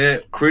 and then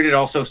it created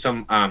also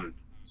some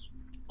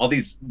all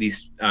these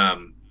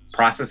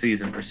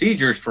processes and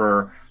procedures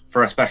for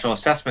a special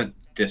assessment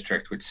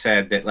district, which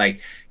said that,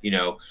 like,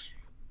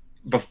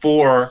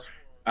 before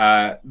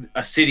a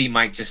city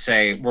might just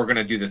say, we're going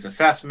to do this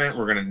assessment,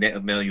 we're going to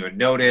mail you a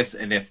notice,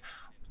 and if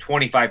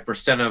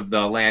 25% of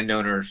the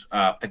landowners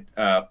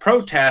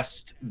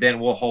protest, then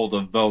we'll hold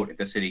a vote at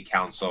the city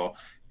council,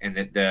 and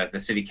that the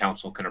city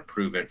council can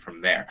approve it from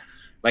there.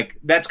 Like,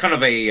 that's kind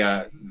of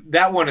a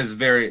that one is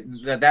very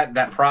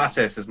that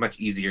process is much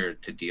easier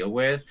to deal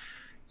with.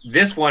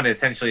 This one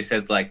essentially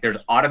says, like, there's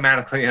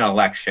automatically an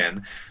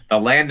election. The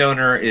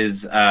landowner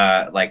is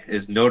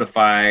is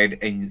notified,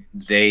 and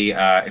they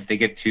if they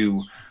get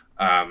to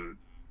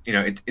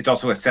it's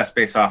also assessed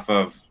based off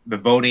of the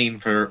voting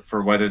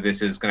for whether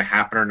this is going to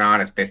happen or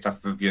not. It's based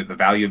off of the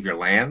value of your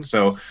land.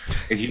 So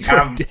if you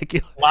have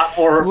ridiculous. A lot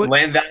more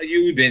land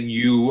value, then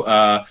you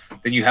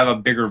have a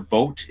bigger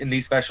vote in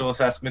these special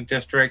assessment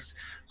districts.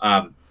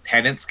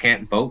 Tenants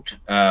can't vote.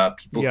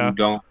 People who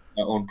don't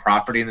own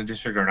property in the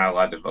district are not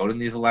allowed to vote in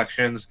these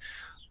elections.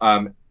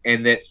 And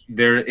that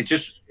it's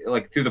just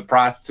like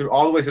through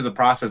all the way through the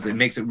process, it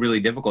makes it really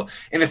difficult.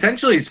 And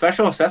essentially,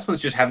 special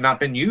assessments just have not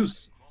been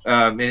used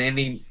in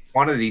any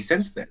quantity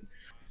since then.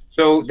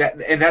 So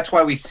that's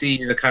why we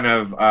see the kind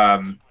of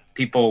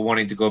people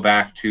wanting to go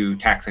back to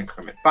tax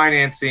increment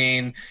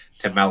financing,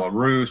 to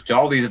Mello-Roos, to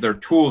all these other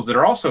tools that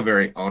are also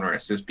very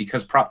onerous, is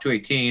because Prop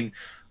 218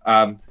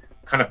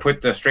 kind of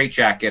put the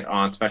straitjacket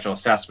on special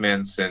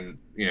assessments, and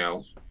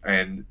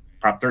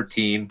Prop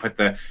 13 put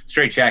the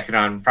straitjacket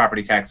on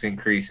property tax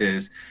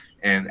increases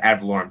and ad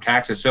valorem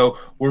taxes. So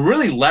we're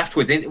really left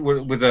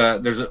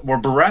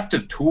we're bereft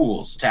of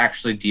tools to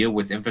actually deal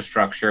with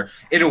infrastructure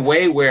in a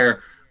way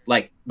where,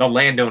 like, the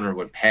landowner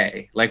would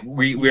pay. Like,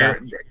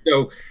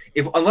 so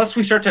unless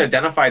we start to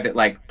identify that,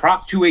 like,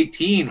 Prop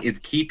 218 is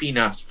keeping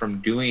us from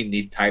doing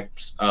these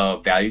types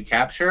of value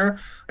capture,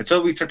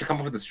 until we start to come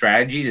up with a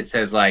strategy that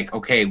says, like,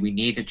 okay, we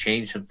need to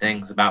change some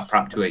things about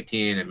Prop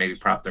 218 and maybe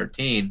Prop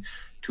 13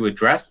 to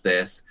address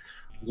this,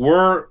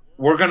 we're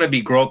going to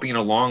be groping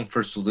along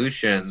for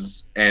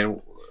solutions,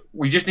 and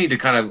we just need to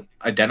kind of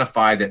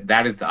identify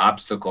that is the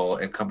obstacle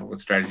and come up with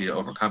a strategy to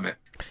overcome it.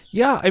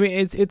 Yeah, I mean,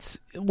 it's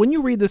when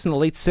you read this in the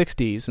late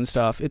 60s and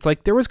stuff, it's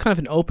like there was kind of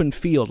an open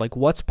field, like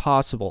what's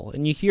possible.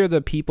 And you hear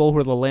the people who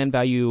are the land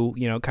value,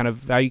 kind of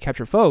value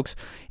capture folks,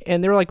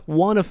 and they're like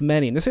one of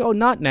many. And they say, oh,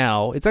 not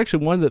now. It's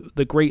actually one of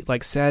the great,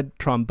 like, sad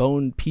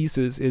trombone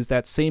pieces is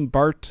that same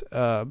BART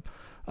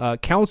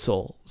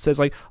council says,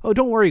 like, oh,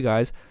 don't worry,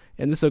 guys.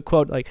 And this is a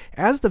quote, like,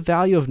 as the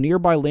value of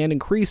nearby land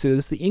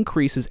increases, the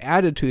increase is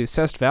added to the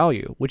assessed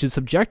value, which is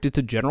subjected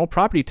to general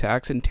property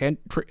tax and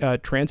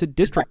transit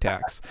district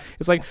tax.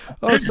 It's like,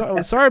 oh,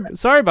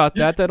 sorry about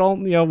that. That all,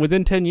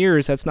 within 10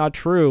 years, that's not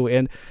true.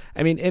 And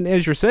I mean, and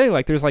as you're saying,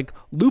 like, there's like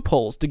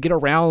loopholes to get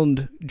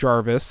around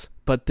Jarvis,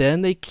 but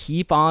then they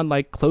keep on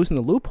like closing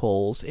the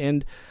loopholes.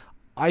 And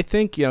I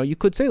think, you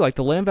could say, like,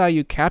 the land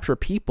value capture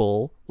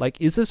people,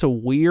 like, is this a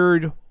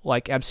weird,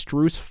 like,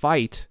 abstruse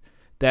fight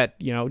that,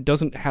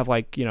 doesn't have,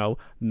 like,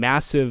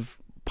 massive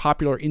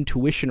popular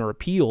intuition or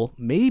appeal?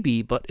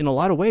 Maybe, but in a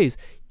lot of ways,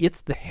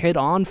 it's the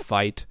head-on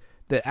fight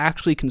that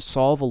actually can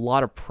solve a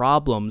lot of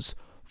problems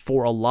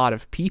for a lot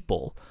of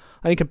people.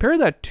 I mean, compare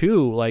that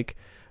to, like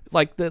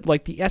the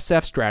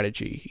SF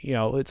strategy.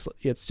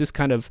 It's just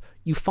kind of,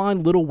 you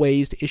find little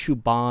ways to issue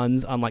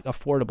bonds on, like,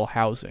 affordable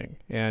housing.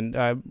 And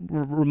I'm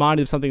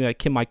reminded of something that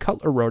Kim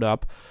Cutler wrote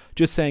up,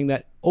 just saying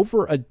that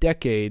over a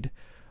decade,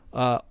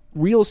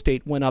 real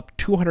estate went up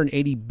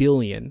 $280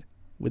 billion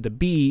with a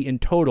B in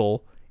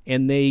total,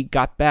 and they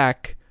got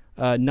back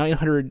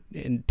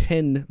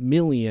 $910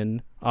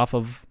 million off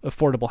of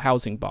affordable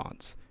housing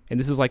bonds. And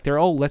this is like,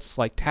 let's,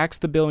 like, tax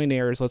the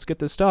billionaires, let's get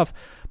this stuff.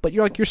 But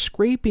you're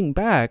scraping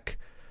back,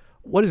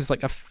 what is this,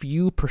 like a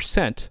few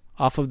percent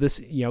off of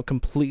this,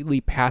 completely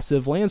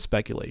passive land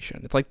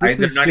speculation. It's like, this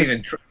is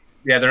just...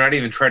 they're not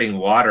even treading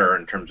water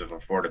in terms of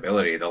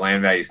affordability. The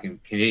land values can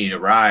continue to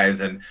rise,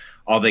 and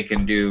all they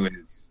can do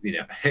is,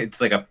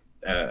 it's like a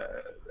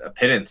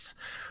pittance.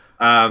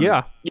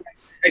 I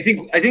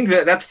think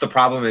that's the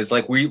problem, is,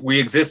 like,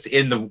 we exist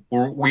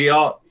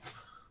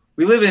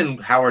we live in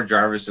Howard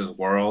Jarvis's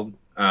world.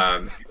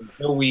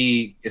 Until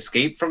we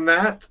escape from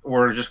that,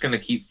 we're just going to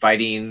keep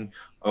fighting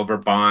over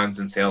bonds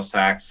and sales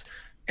tax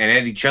and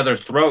at each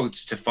other's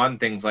throats to fund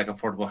things like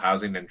affordable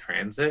housing and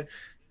transit,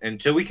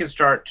 until we can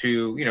start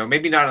to,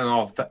 maybe not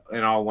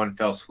in all one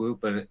fell swoop,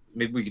 but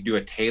maybe we could do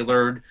a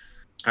tailored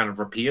kind of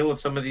repeal of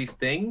some of these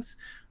things,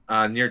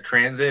 near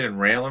transit and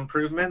rail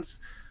improvements.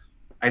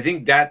 I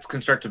think that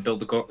can start to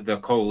build the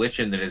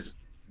coalition that is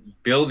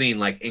building,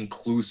 like,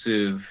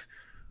 inclusive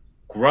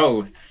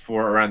growth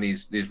for around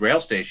these rail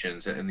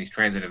stations and these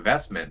transit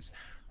investments.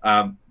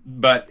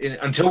 But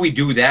until we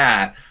do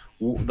that,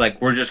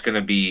 like we're just going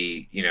to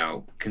be,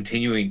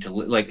 continuing to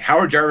like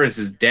Howard Jarvis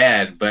is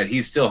dead, but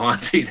he's still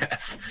haunting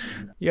us.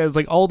 Yeah, it's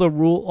like all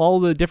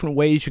the different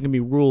ways you can be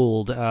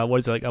ruled. What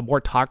is it, like a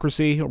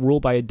mortocracy,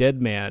 ruled by a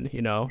dead man?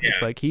 It's Yeah.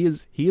 like he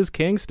is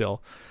king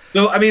still.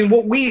 So I mean,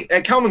 what we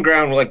at Common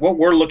Ground, what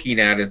we're looking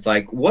at is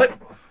like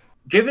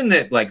given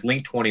that like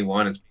Link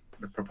 21 is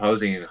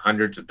proposing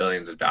hundreds of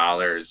billions of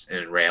dollars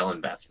in rail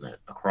investment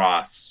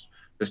across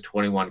this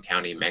 21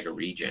 county mega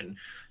region,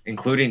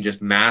 including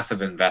just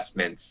massive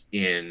investments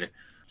in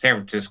San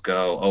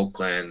Francisco,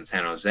 Oakland,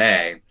 San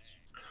Jose,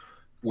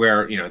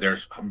 where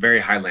there's very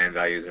high land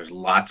values. There's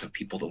lots of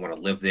people that want to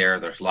live there.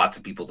 There's lots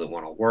of people that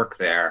want to work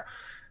there.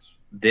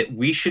 That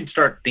we should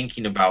start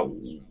thinking about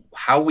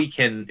how we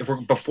can,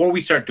 before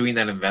we start doing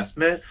that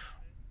investment,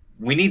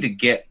 we need to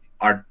get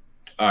our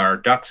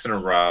ducks in a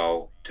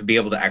row to be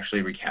able to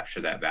actually recapture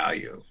that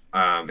value.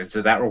 And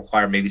so that will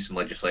require maybe some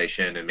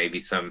legislation and maybe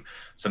some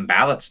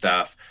ballot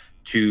stuff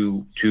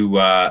to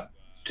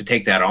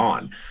take that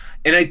on.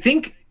 And I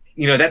think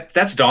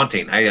that's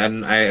daunting.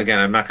 Again,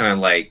 I'm not going to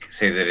like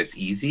say that it's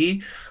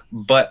easy,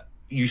 but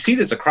you see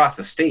this across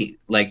the state.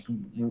 Like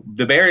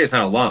the Bay Area is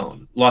not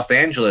alone. Los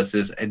Angeles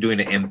is doing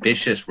an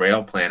ambitious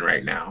rail plan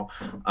right now,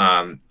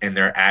 and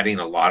they're adding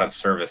a lot of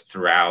service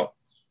throughout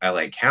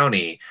LA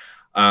County,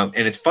 and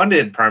it's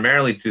funded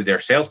primarily through their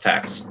sales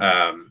tax.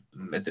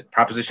 Is it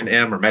Proposition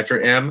M or Metro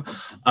M?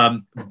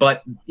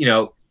 But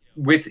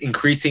with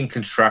increasing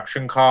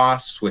construction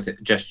costs, with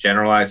just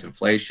generalized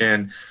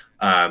inflation,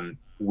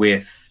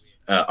 with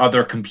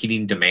other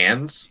competing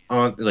demands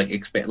on like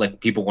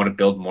people want to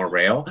build more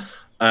rail.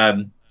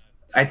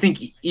 I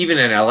think even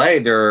in LA,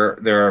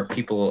 there are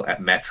people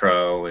at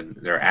Metro and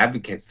there are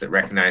advocates that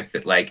recognize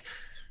that like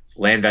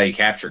land value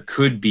capture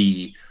could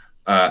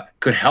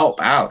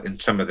help out in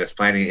some of this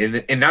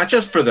planning, and not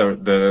just for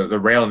the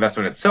rail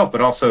investment itself,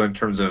 but also in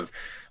terms of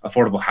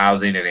affordable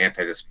housing and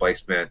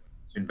anti-displacement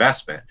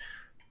investment.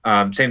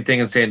 Same thing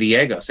in San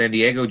Diego. San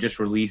Diego just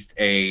released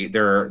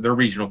their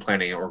regional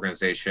planning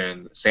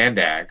organization,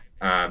 SANDAG,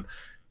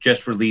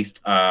 just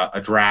released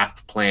a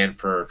draft plan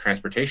for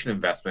transportation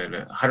investment,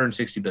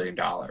 $160 billion,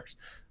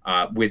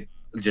 with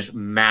just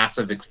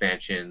massive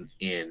expansion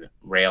in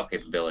rail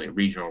capability,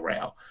 regional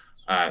rail,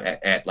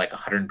 at like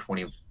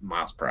 120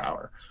 miles per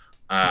hour.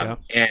 Yeah.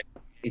 And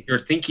if you're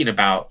thinking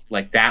about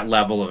like that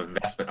level of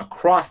investment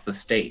across the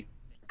state,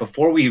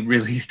 before we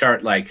really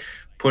start like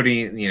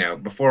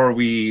before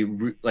we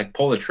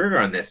pull the trigger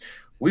on this,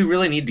 we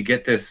really need to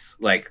get this,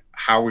 like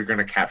how we're going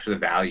to capture the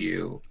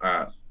value,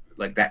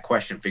 like that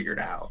question figured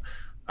out.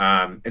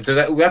 And so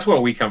that's where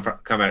we come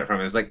at it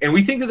from, is like, and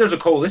we think that there's a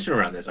coalition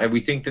around this. We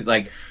think that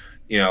like,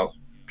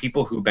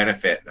 people who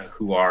benefit,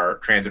 who are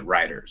transit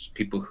riders,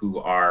 people who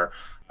are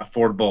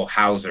affordable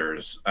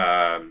housers,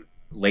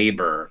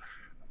 labor,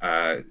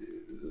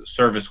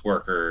 service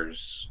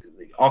workers,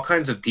 all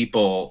kinds of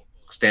people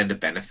stand to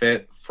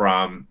benefit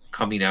from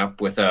coming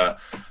up with a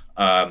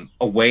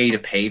way to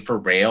pay for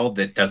rail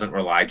that doesn't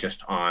rely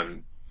just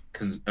on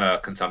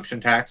consumption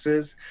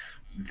taxes,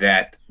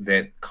 that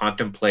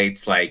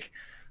contemplates like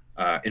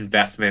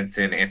investments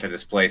in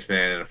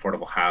anti-displacement and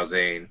affordable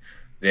housing,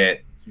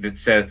 that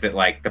says that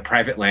like the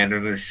private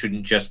landowners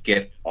shouldn't just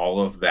get all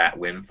of that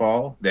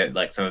windfall, that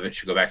like some of it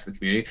should go back to the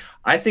community.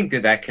 I think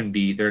that can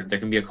be there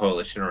can be a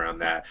coalition around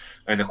that,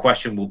 and the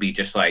question will be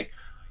just like,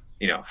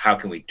 how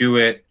can we do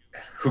it?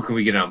 Who can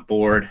we get on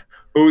board?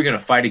 Who are we going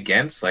to fight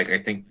against? Like, I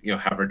think,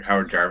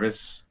 Howard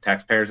Jarvis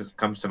taxpayers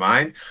comes to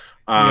mind,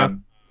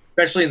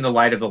 especially in the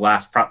light of the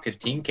last Prop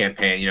 15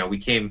 campaign. We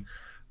came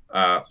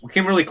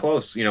really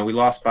close. We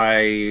lost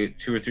by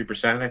 2 or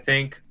 3%, I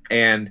think.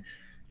 And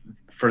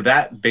for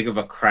that big of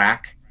a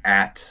crack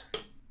at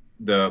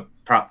the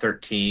Prop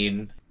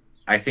 13,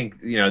 I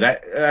think,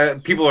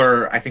 that people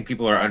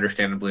are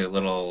understandably a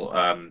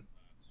little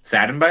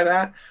saddened by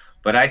that.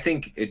 But I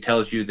think it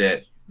tells you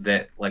that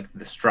like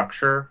the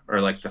structure or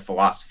like the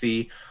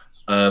philosophy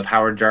of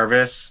Howard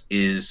Jarvis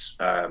is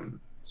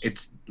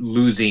it's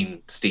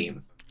losing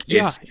steam.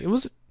 Yeah, it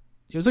was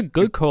a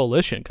good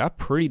coalition. Got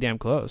pretty damn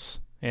close,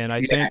 and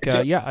I think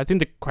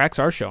the cracks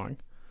are showing.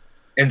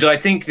 And so I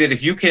think that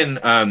if you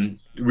can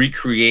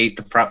recreate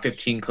the Prop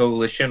 15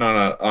 coalition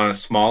on a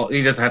small,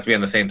 it doesn't have to be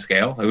on the same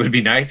scale. It would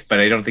be nice, but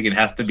I don't think it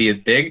has to be as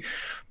big.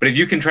 But if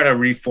you can try to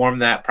reform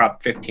that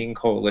Prop 15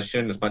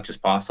 coalition as much as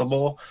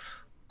possible,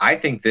 I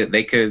think that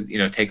they could,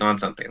 take on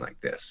something like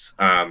this.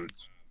 And,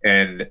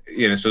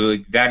 so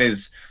like I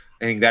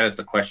think that is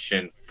the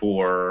question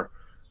for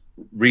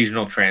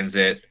regional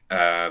transit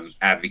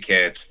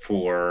advocates,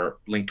 for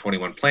Link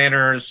 21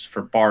 planners,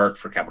 for BART,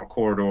 for Capital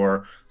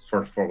Corridor,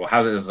 for affordable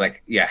housing. Is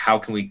like, how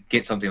can we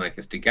get something like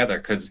this together?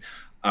 Because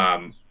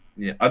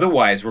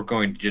otherwise we're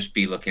going to just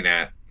be looking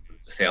at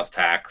sales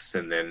tax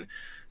and then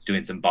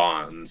doing some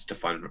bonds to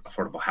fund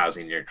affordable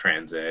housing near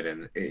transit,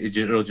 and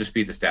it'll just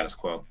be the status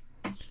quo.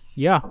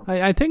 Yeah,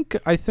 I think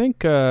I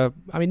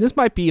mean, this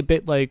might be a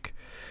bit like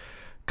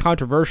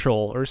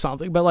controversial or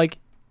something, but like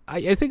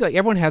I think like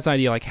everyone has an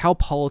idea like how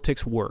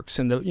politics works,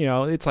 and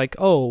it's like,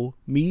 oh,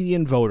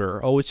 median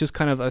voter, oh, it's just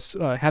kind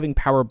of having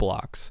power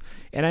blocks,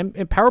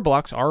 and power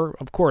blocks are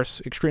of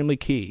course extremely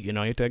key. You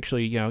have to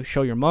actually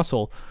show your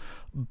muscle,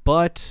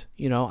 but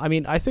I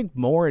mean, I think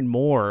more and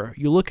more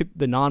you look at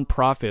the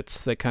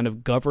nonprofits that kind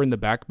of govern the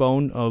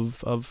backbone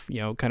of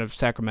kind of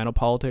Sacramento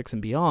politics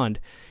and beyond.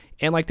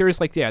 And like there's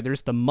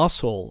the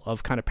muscle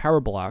of kind of power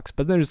blocks,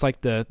 but then there's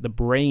like the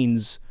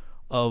brains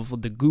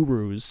of the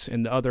gurus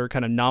and the other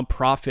kind of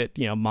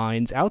nonprofit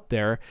minds out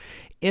there.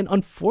 And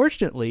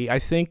unfortunately, I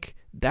think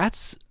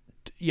that's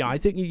I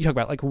think you talk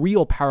about like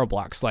real power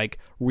blocks, like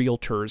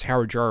realtors,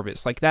 Howard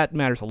Jarvis, like that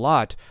matters a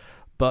lot.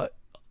 But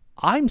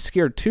I'm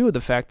scared too of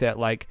the fact that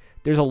like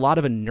there's a lot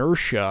of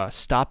inertia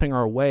stopping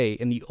our way,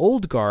 and the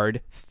old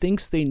guard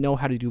thinks they know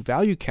how to do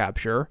value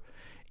capture,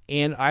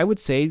 and I would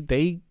say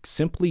they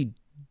simply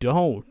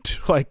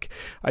don't. Like,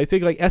 I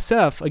think like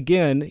SF,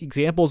 again,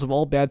 examples of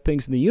all bad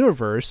things in the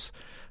universe.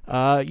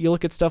 You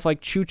look at stuff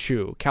like Choo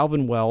Choo,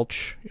 Calvin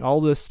Welch,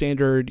 all the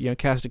standard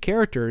cast of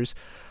characters.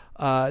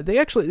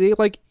 They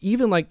like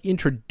even like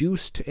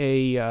introduced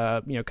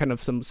a kind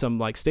of some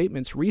like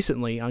statements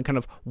recently on kind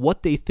of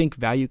what they think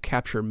value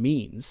capture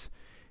means,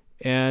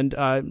 and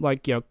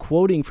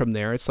quoting from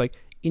there, it's like,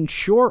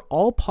 ensure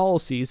all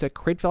policies that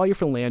create value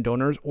for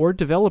landowners or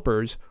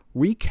developers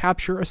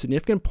recapture a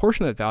significant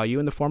portion of that value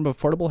in the form of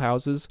affordable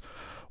houses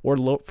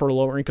or for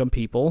lower income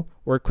people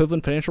or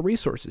equivalent financial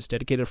resources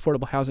dedicated to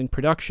affordable housing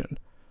production.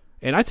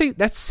 And I'd say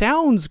that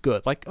sounds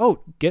good. Like, oh,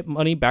 get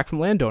money back from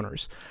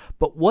landowners.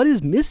 But what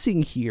is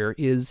missing here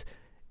is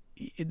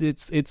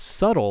it's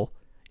subtle.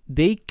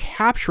 They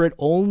capture it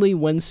only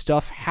when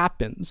stuff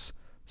happens.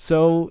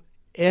 So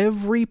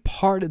every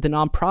part of the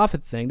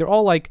nonprofit thing, they're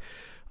all like,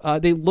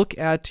 they look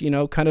at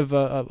kind of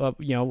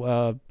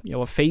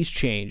a phase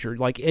change or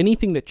like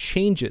anything that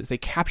changes. They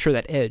capture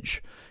that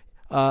edge,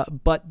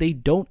 but they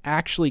don't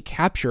actually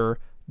capture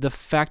the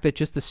fact that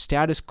just the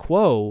status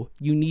quo,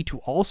 you need to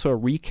also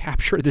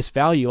recapture this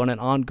value on an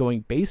ongoing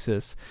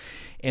basis,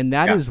 and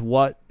that is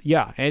what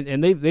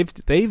and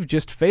they've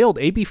just failed.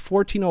 AB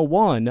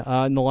 1401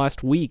 in the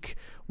last week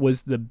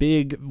was the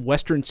big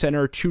Western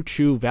Center Choo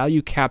Choo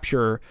value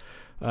capture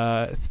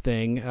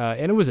thing,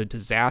 and it was a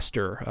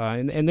disaster,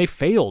 and they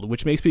failed,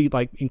 which makes me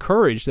like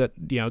encouraged that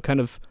kind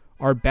of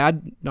our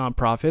bad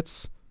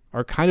nonprofits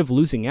are kind of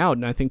losing out,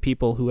 and I think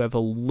people who have a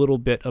little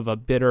bit of a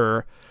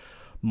bitter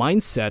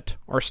mindset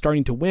are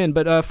starting to win.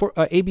 But for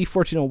AB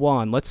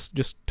 1401, let's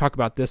just talk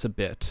about this a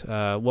bit.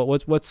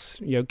 What's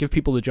give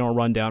people the general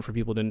rundown for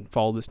people who didn't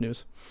follow this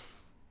news.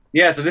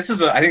 Yeah, so I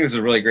think this is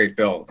a really great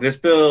bill. This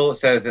bill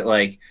says that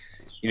like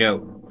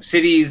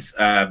cities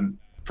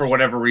for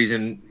whatever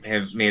reason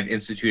may have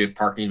instituted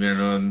parking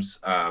minimums,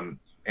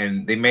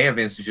 and they may have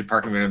instituted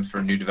parking minimums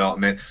for new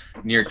development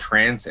near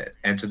transit.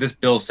 And so this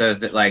bill says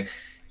that like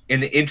in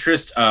the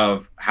interest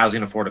of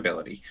housing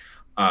affordability,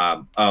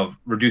 of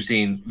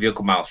reducing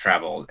vehicle miles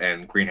traveled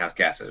and greenhouse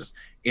gases,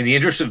 in the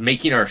interest of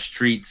making our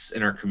streets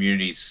and our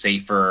communities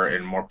safer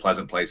and more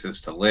pleasant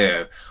places to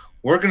live,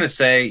 we're going to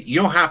say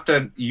you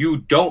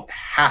don't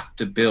have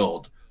to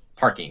build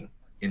parking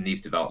in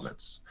these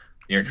developments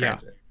near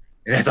transit.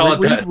 And that's all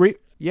it does.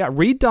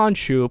 Read Don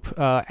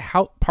Shoup.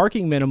 How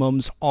parking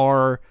minimums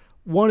are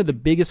one of the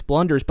biggest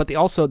blunders, but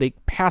they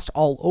pass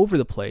all over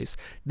the place.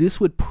 This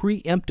would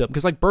preempt them,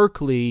 because like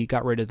Berkeley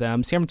got rid of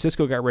them, San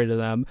Francisco got rid of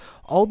them.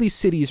 All these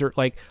cities are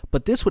like,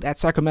 but this would at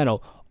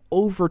Sacramento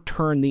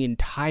overturn the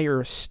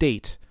entire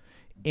state,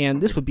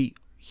 and this would be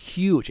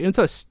huge. And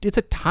it's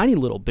a tiny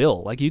little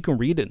bill. Like you can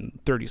read it in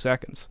 30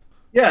 seconds.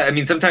 Yeah, I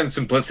mean sometimes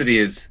simplicity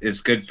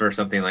is good for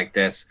something like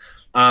this.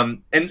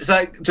 And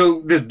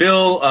so this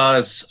bill,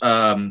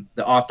 the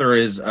author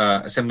is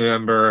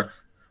Assemblymember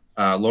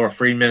Laura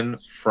Friedman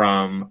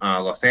from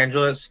Los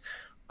Angeles,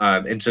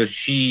 and so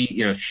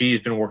she's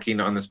been working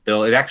on this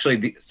bill. It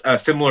actually a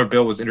similar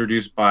bill was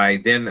introduced by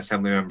then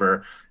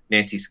Assemblymember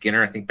Nancy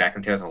Skinner, I think back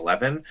in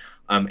 2011,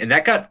 and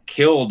that got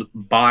killed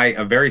by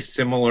a very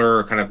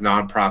similar kind of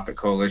nonprofit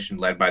coalition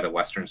led by the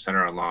Western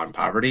Center on Law and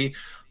Poverty.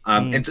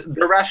 And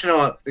the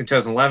rationale in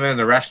 2011,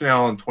 the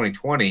rationale in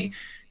 2020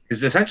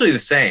 is essentially the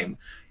same.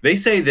 They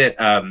say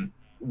that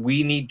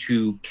we need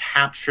to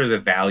capture the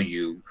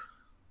value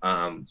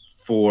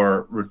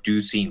for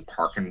reducing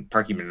parking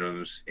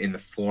minimums in the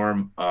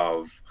form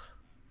of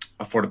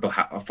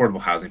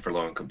affordable housing for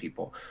low-income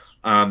people.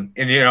 And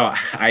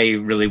I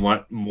really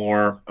want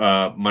more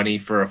money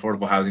for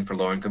affordable housing for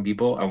low-income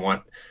people. I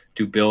want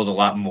to build a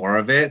lot more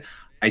of it.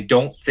 I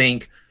don't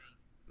think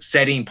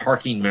setting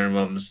parking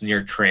minimums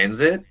near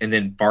transit and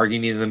then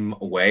bargaining them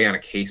away on a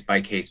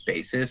case-by-case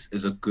basis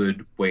is a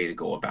good way to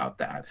go about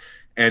that.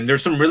 And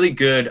there's some really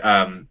good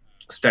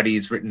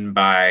studies and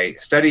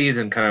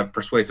kind of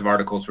persuasive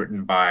articles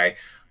written by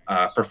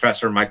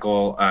Professor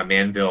Michael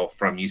Manville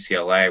from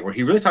UCLA, where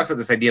he really talks about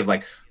this idea of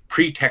like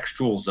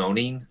pretextual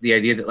zoning, the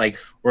idea that like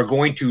we're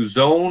going to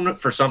zone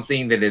for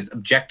something that is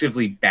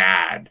objectively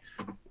bad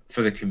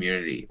for the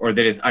community or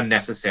that is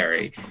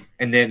unnecessary,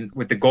 and then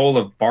with the goal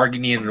of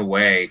bargaining it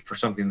away for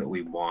something that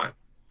we want.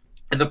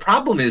 And the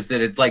problem is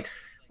that it's like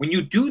when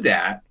you do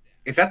that,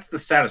 if that's the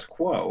status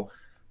quo,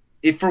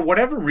 if for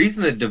whatever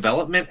reason the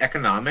development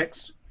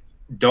economics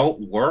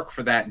don't work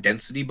for that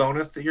density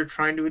bonus that you're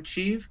trying to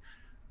achieve,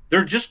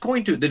 the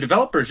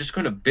developer is just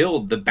going to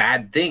build the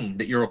bad thing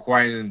that you're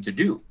requiring them to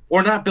do,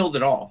 or not build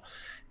at all.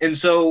 And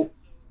so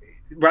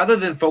rather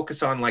than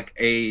focus on like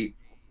a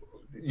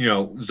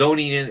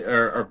zoning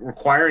or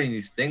requiring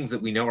these things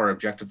that we know are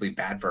objectively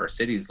bad for our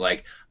cities,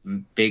 like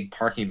big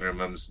parking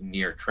minimums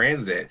near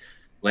transit,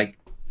 like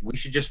we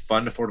should just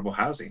fund affordable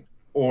housing,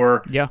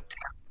 or Yeah.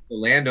 the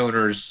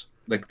landowners,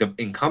 like the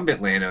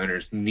incumbent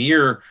landowners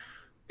near,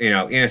 in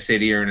a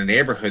city or in a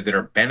neighborhood that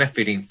are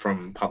benefiting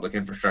from public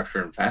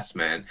infrastructure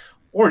investment,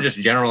 or just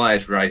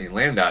generalized rising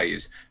land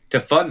values, to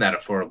fund that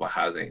affordable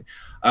housing.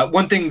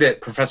 One thing that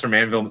Professor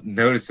Manville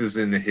notices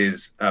in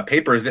his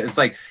paper is that it's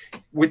like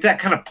with that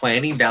kind of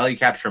planning value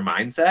capture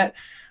mindset,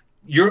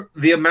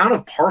 the amount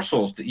of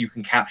parcels that you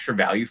can capture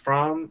value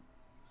from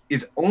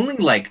is only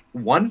like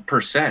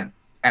 1%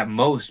 at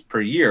most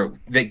per year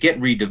that get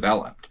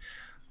redeveloped.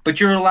 But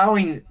you're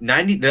allowing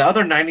the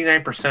other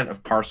 99%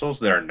 of parcels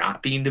that are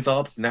not being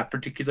developed in that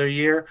particular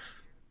year,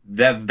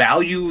 the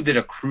value that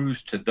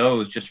accrues to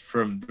those just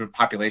from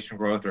population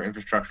growth or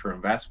infrastructure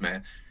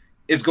investment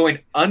is going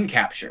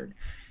uncaptured.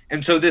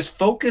 And so this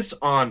focus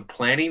on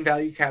planning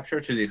value capture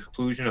to the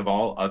exclusion of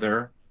all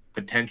other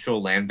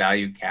potential land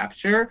value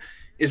capture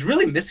is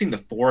really missing the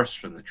forest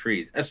from the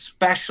trees,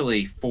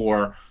 especially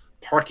for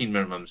parking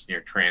minimums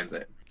near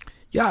transit.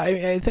 Yeah,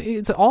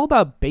 it's all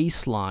about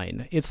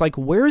baseline. It's like,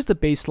 where's the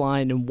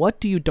baseline and what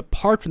do you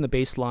depart from the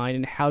baseline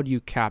and how do you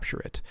capture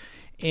it?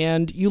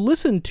 And you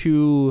listen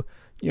to,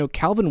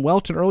 Calvin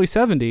Welch in the early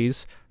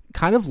 70s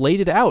kind of laid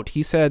it out.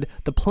 He said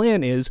the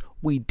plan is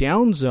we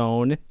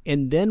downzone,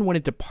 and then when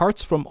it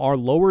departs from our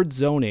lowered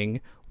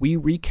zoning, we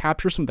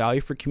recapture some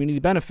value for community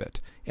benefit.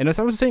 And as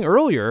I was saying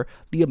earlier,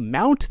 the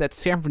amount that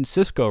San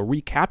Francisco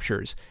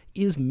recaptures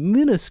is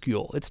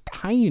minuscule. It's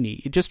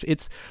tiny.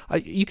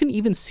 You can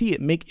even see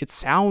it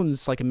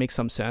sounds like it makes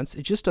some sense.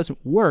 It just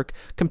doesn't work.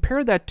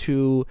 Compare that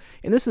to,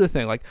 and this is the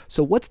thing, like,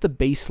 so what's the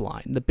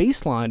baseline? The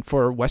baseline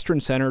for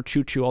Western Center,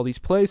 Choo Choo, all these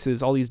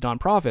places, all these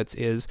nonprofits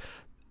is,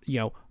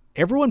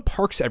 everyone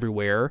parks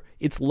everywhere.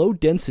 It's low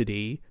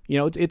density.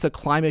 It's a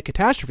climate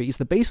catastrophe. It's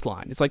the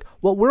baseline. It's like,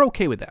 well, we're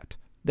okay with that.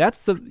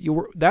 That's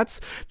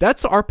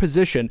our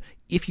position.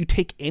 If you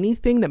take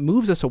anything that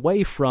moves us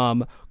away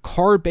from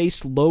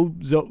car-based low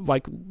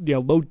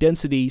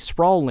density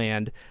sprawl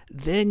land,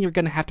 then you're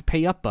going to have to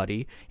pay up,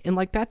 buddy. And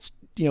like that's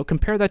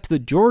compare that to the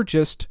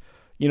Georgist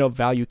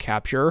value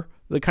capture.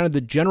 The kind of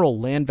the general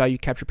land value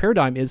capture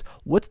paradigm is,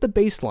 what's the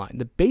baseline?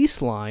 The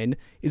baseline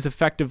is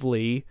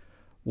effectively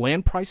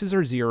land prices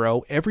are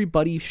zero,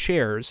 everybody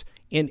shares,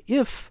 and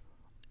if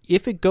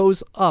it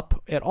goes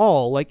up at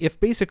all, like if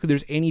basically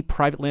there's any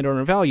private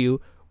landowner value,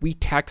 we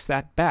tax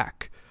that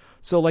back.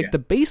 So like the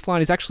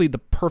baseline is actually the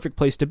perfect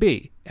place to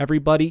be.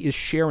 Everybody is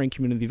sharing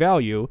community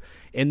value,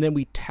 and then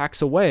we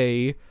tax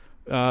away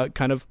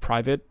kind of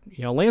private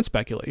land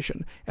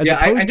speculation. As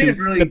opposed to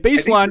the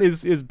baseline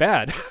is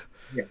bad.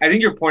 Yeah, I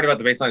think your point about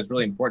the baseline is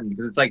really important,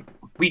 because it's like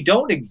we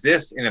don't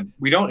exist in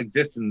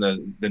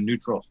the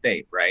neutral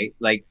state, right?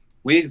 Like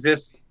we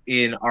exist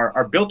in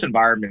our built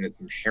environment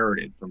is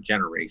inherited from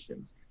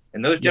generations,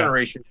 and those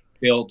generations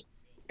built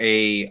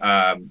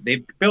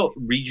they built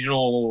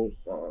regional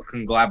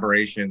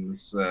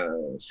conglomerations,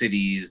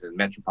 cities and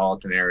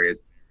metropolitan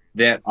areas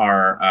that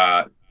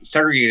are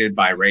segregated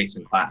by race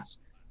and class,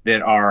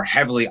 that are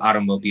heavily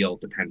automobile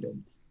dependent,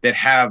 that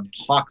have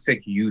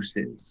toxic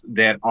uses,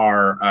 that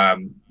are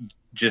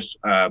just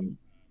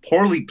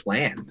poorly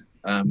planned,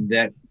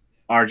 that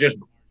are just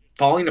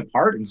falling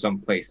apart in some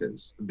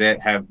places,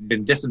 that have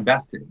been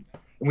disinvested.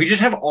 And we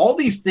just have all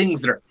these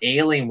things that are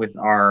ailing with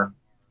our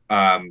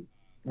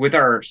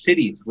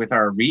cities, with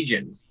our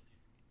regions.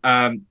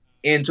 And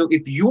so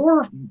if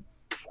your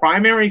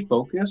primary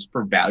focus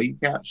for value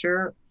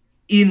capture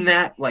in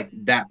that's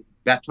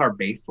our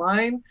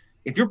baseline,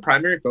 if your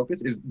primary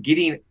focus is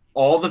getting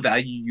all the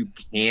value you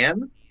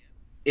can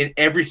in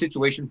every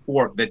situation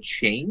for the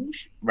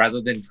change,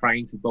 rather than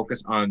trying to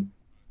focus on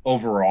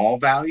overall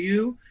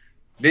value,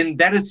 then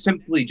that is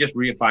simply just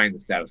reifying the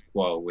status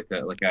quo with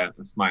a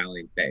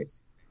smiling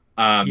face.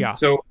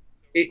 So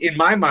in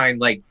my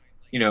mind,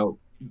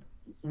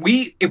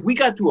 if we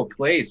got to a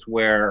place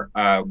where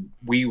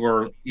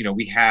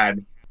we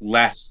had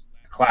less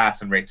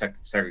class and race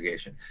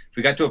segregation, if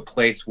we got to a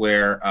place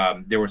where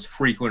there was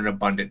frequent and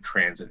abundant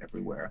transit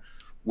everywhere,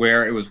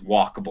 where it was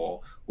walkable,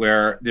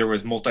 where there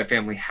was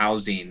multifamily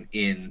housing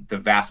in the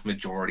vast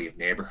majority of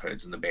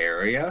neighborhoods in the Bay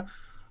Area,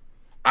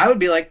 I would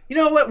be like, you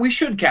know what, we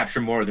should capture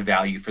more of the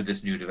value for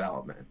this new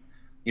development.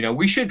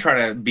 We should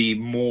try to be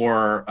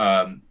more,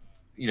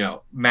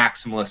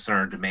 maximalist in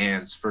our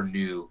demands for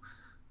new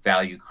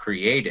value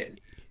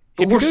created.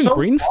 But if we're doing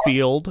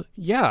greenfield,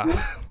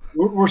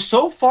 we're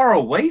so far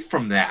away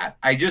from that.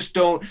 I just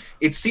don't.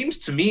 It seems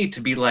to me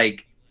to be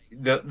like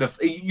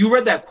you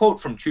read that quote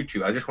from Choo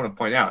Choo. I just want to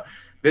point out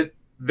that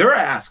their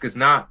ask is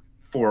not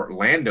for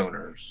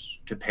landowners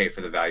to pay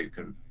for the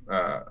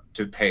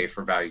to pay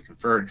for value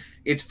conferred.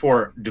 It's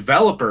for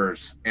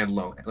developers and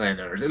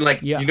landowners, and like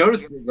Yeah. you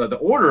notice the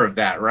order of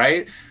that,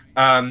 right?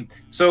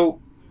 So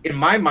in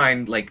my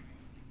mind, like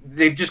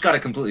they've just got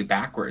it completely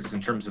backwards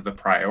in terms of the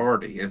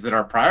priority. Is that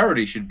our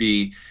priority should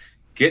be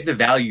get the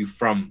value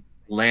from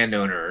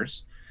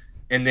landowners,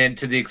 and then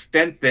to the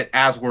extent that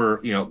as we're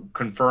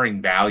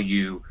conferring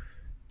value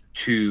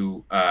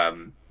to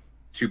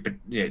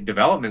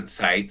development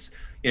sites,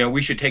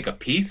 we should take a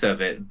piece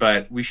of it,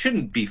 but we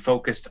shouldn't be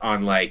focused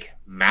on like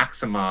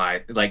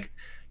maximize, like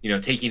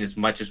taking as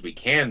much as we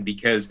can,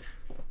 because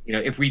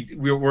if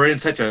we're in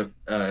such a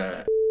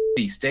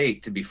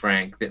state, to be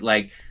frank, that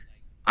like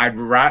I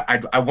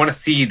want to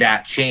see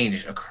that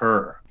change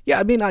occur. Yeah,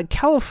 I mean,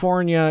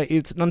 California,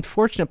 it's an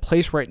unfortunate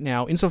place right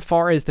now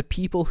insofar as the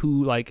people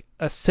who, like,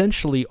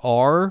 essentially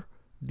are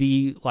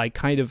the, like,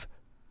 kind of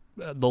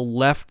the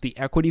left, the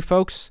equity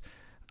folks,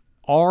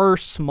 are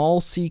small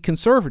c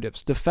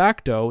conservatives. De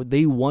facto,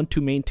 they want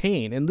to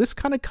maintain. And this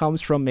kind of comes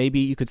from,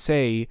 maybe you could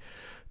say,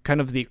 kind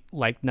of the,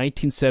 like,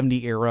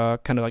 1970 era,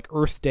 kind of like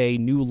Earth Day,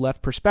 new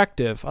left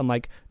perspective on,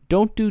 like,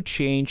 don't do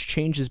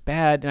change is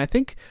bad. And I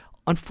think,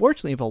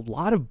 unfortunately, of a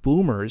lot of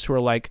boomers who are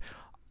like,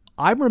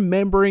 I'm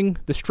remembering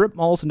the strip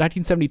malls in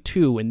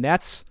 1972, and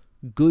that's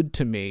good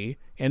to me,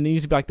 and it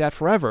needs to be like that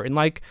forever. And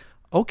like,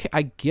 okay,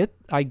 I get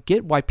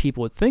why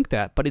people would think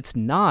that, but it's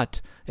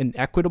not an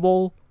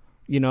equitable,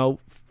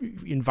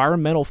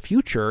 environmental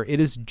future. It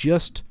is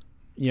just,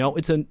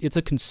 it's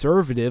a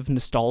conservative,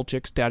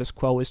 nostalgic, status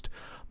quoist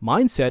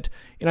mindset.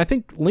 And I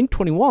think Link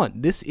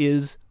 21, this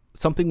is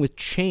something with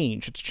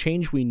change. It's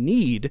change we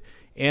need,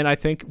 and I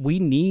think we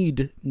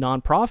need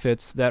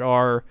nonprofits that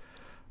are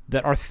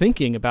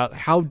thinking about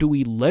how do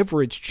we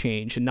leverage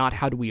change and not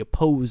how do we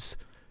oppose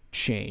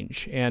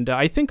change. And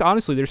I think,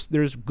 honestly,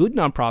 there's good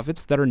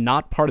nonprofits that are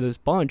not part of this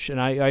bunch,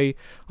 and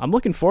I'm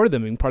looking forward to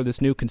them being part of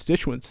this new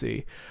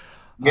constituency.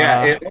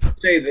 Yeah, and I would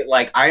say that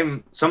like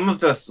some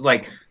of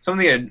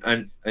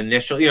the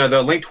initial,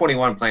 the Link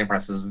 21 planning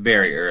process is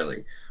very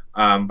early.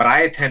 But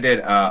I attended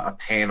a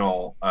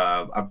panel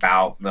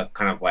about the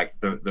kind of like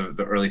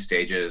the early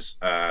stages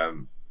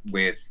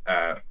with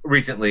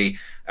recently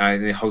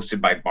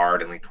hosted by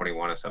Bard and Link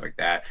 21 and stuff like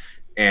that.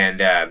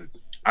 And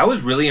I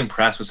was really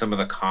impressed with some of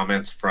the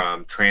comments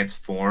from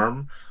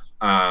Transform.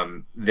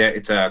 That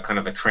it's a kind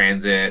of a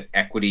transit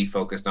equity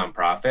focused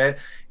nonprofit,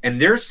 and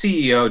their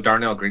CEO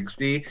Darnell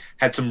Grigsby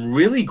had some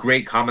really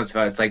great comments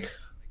about it. It's like,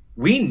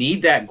 we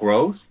need that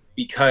growth,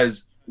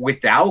 because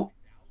without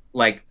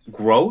like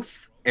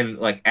growth and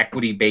like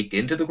equity baked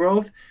into the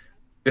growth,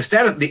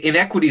 the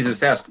inequities of the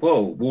status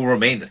quo will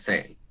remain the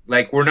same.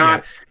 Like, we're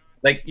not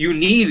like, you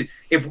need,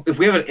 if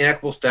we have an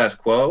inequitable status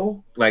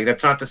quo, like,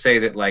 that's not to say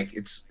that like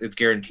it's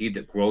guaranteed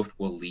that growth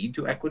will lead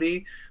to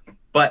equity,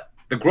 but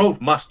the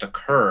growth must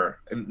occur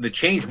and the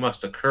change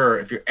must occur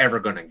if you're ever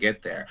going to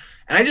get there.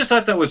 And I just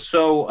thought that was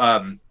so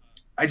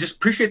I just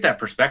appreciate that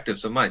perspective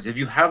so much. If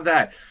you have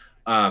that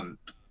abundant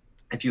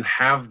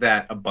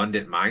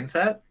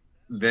mindset,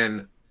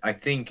 then I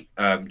think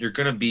you're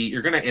going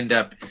to end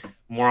up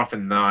more often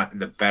than not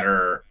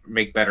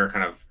make better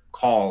kind of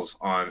calls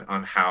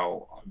on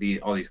how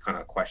all these kind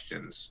of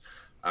questions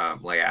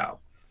lay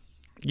out.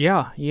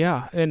 Yeah,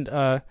 and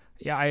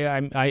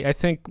I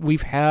think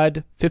we've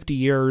had 50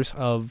 years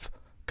of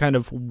kind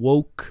of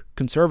woke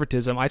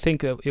conservatism. I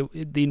think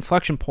the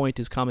inflection point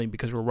is coming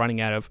because we're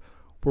running out of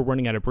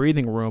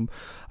breathing room.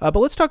 But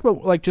let's talk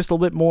about like just a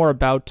little bit more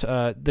about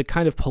the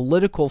kind of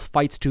political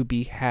fights to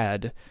be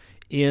had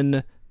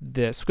in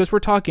this, because we're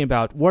talking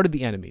about what are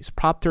the enemies: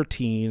 Prop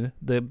 13,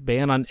 the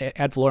ban on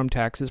ad valorem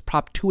taxes;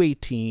 Prop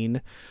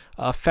 218,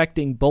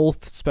 affecting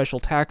both special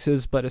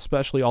taxes, but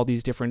especially all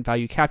these different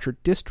value capture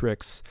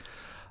districts,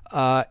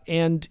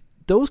 and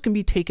those can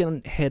be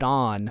taken head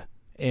on.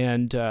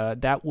 And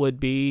that would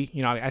be,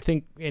 I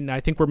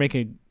think we're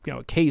making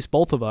a case,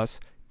 both of us,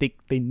 they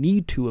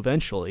need to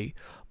eventually.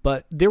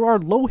 But there are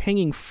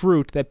low-hanging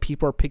fruit that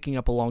people are picking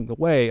up along the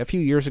way. A few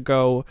years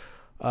ago,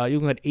 you're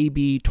looking at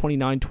AB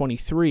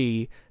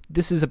 2923.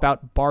 This is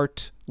about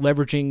BART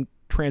leveraging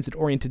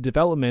transit-oriented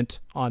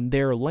development on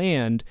their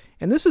land,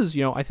 and this is,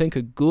 I think,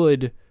 a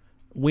good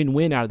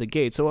win-win out of the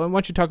gate. So I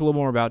want you to talk a little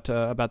more about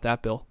that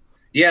bill.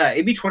 Yeah,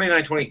 AB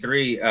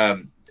 2923.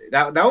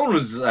 That one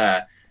was.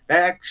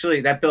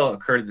 That bill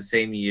occurred the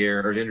same year,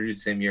 or was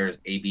introduced the same year as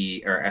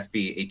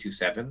SB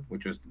 827,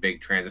 which was the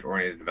big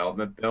transit-oriented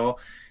development bill.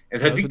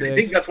 And so I think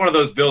that's one of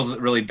those bills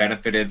that really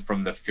benefited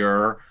from the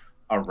furor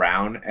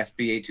around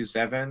SB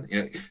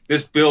 827.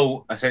 This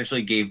bill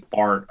essentially gave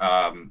BART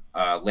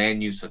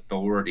land use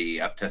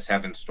authority up to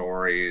 7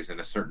 stories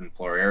and a certain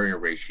floor area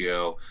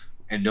ratio,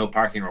 and no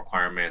parking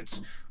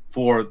requirements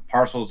for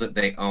parcels that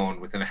they own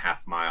within a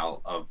half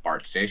mile of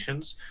BART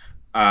stations.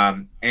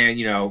 And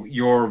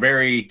your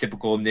very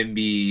typical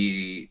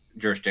NIMBY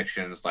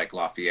jurisdictions like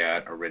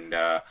Lafayette,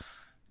 Orinda,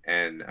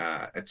 and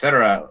et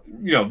cetera,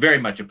 very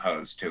much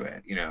opposed to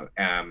it.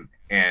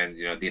 And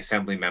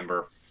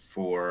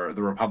the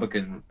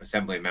Republican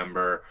assembly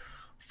member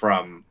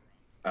from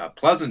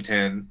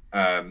Pleasanton,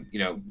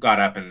 got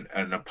up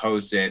and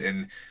opposed it,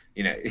 and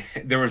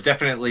there was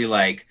definitely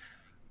like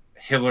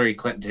Hillary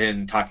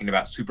Clinton talking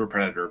about super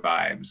predator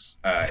vibes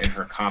in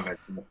her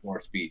comments in the floor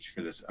speech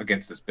for this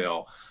against this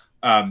bill.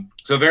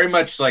 So very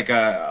much like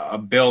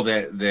a bill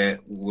that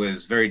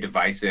was very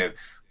divisive,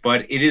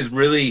 but it is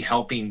really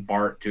helping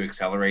BART to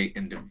accelerate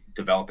and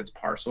develop its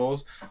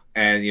parcels.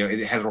 And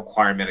it has a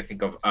requirement, I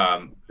think, of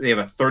they have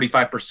a 35%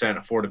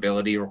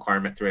 affordability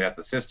requirement throughout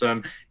the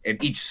system,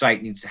 and each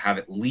site needs to have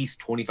at least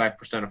 25%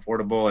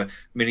 affordable, and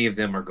many of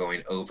them are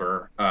going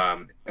over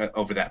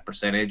that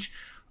percentage.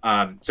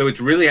 So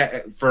it's really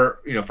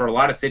for a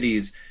lot of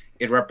cities,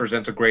 it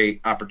represents a great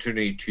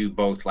opportunity to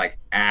both like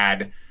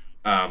add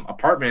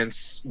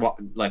apartments,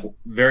 like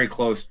very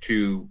close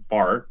to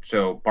BART,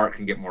 so BART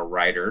can get more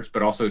riders,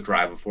 but also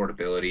drive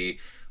affordability,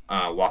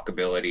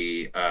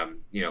 walkability.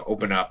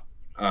 Open up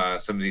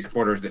some of these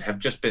corridors that have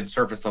just been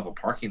surface level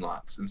parking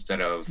lots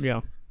instead of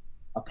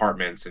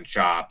apartments and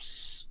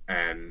shops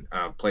and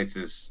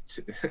places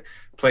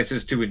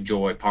to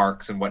enjoy,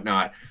 parks and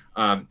whatnot.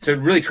 So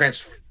really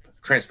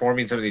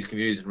transforming some of these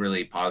communities in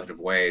really positive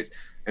ways.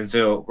 And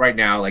so right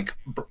now, like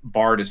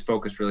BART is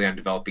focused really on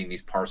developing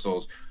these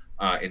parcels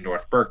in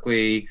North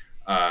Berkeley,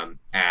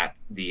 at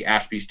the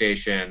Ashby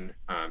Station,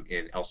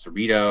 in El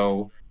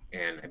Cerrito,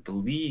 and I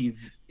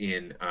believe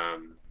in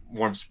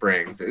Warm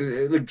Springs.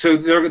 So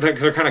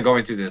they're kind of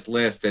going through this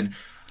list, and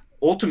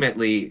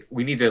ultimately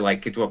we need to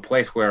like get to a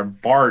place where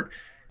BART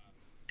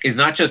is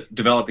not just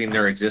developing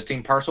their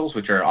existing parcels,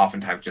 which are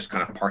oftentimes just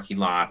kind of parking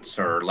lots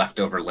or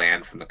leftover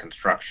land from the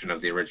construction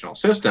of the original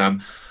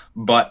system,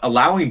 but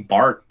allowing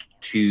BART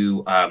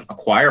to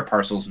acquire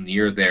parcels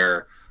near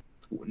their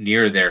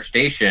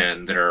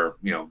station that are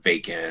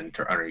vacant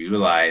or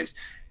underutilized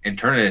and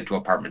turn it into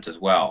apartments as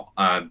well.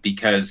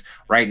 Because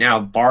right now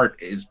BART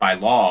is by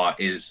law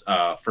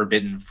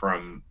forbidden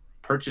from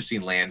purchasing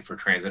land for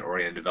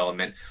transit-oriented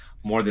development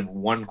more than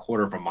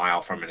 1/4 of a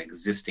mile from an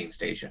existing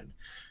station.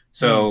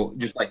 So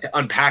just like to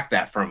unpack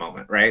that for a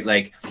moment, right?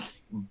 Like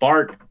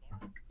BART,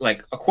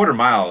 like a 1/4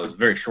 mile is a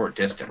very short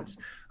distance.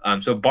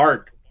 So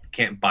BART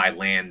can't buy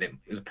land that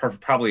is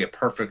probably a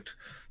perfect.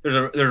 There's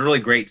a really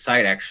great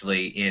site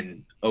actually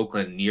in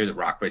Oakland near the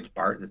Rockridge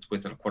BART that's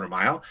within a 1/4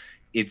 mile.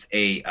 It's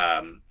a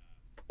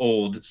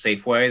old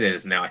Safeway that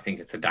is now, I think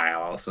it's a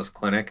dialysis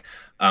clinic,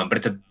 but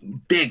it's a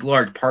big,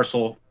 large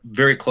parcel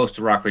very close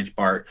to Rockridge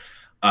BART.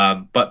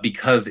 But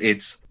because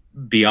it's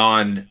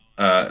beyond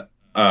a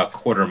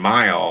 1/4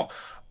 mile,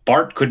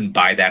 BART couldn't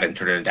buy that and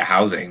turn it into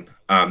housing.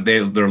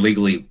 They're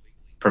legally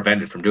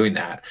prevented from doing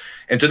that,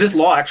 and so this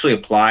law actually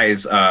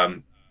applies.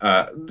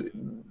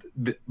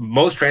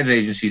 Most transit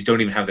agencies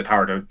don't even have the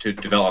power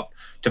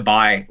to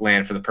buy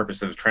land for the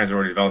purpose of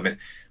transit-oriented development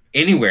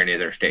anywhere near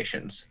their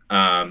stations.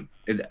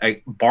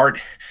 BART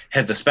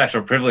has a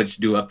special privilege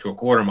to do up to a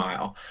 1/4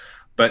 mile.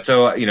 But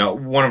so,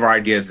 one of our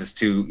ideas is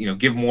to,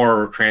 give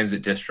more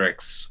transit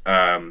districts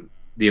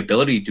the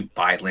ability to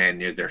buy land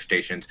near their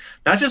stations,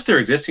 not just their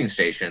existing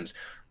stations,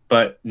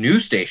 but new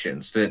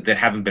stations that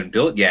haven't been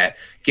built yet.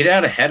 Get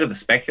out ahead of the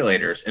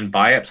speculators and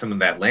buy up some of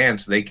that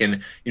land so they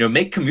can,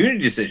 make community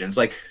decisions.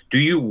 Like, do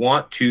you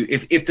want to,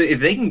 if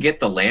they can get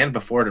the land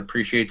before it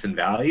appreciates in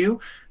value,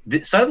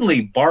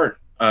 suddenly BART,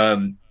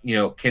 can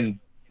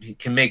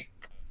make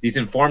these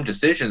informed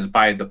decisions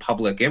by the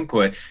public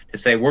input to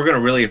say, we're going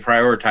to really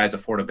prioritize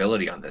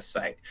affordability on this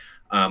site.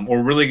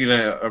 We're really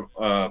going to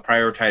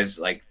prioritize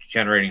like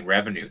generating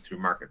revenue through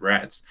market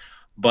rents.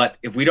 But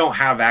if we don't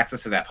have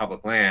access to that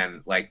public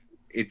land, like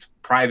its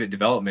private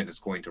development is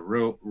going to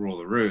rule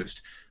the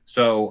roost.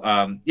 So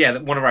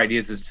one of our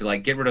ideas is to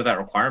like get rid of that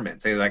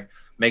requirement, say like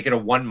make it a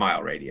 1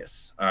 mile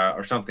radius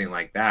or something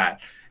like that.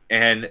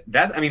 And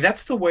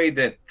that's the way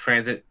that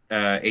transit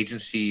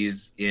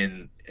agencies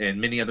in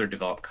many other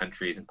developed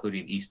countries,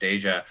 including East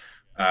Asia,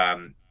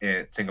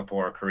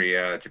 Singapore,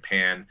 Korea,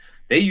 Japan,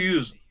 they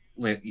use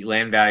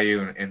land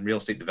value and real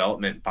estate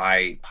development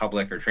by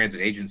public or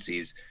transit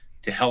agencies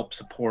to help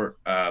support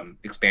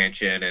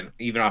expansion and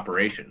even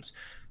operations.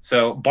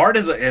 So BART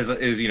is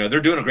they're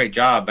doing a great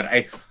job,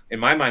 but in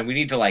my mind, we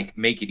need to like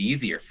make it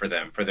easier for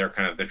them, for their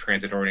kind of the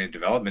transit oriented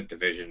development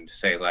division to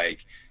say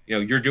like,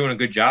 you're doing a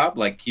good job,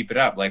 like keep it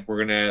up. Like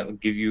we're going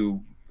to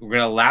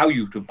allow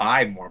you to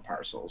buy more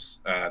parcels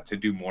to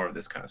do more of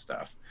this kind of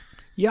stuff.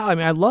 Yeah. I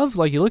mean, I love,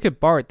 like you look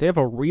at BART, they have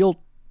a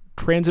real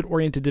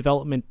transit-oriented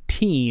development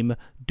team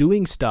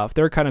doing stuff.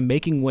 They're kind of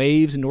making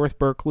waves in North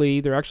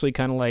Berkeley. They're actually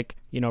kind of like,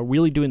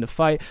 really doing the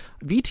fight.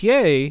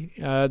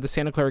 VTA, the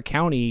Santa Clara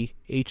County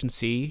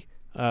agency,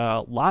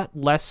 a lot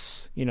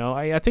less,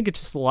 I think it's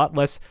just a lot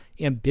less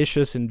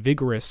ambitious and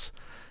vigorous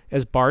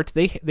as BART.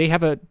 They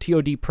have a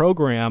TOD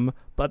program,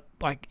 but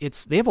like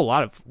they have a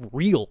lot of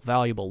real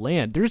valuable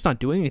land. They're just not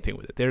doing anything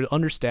with it. They're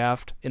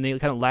understaffed and they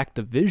kind of lack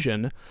the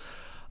vision.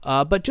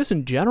 But just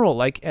in general,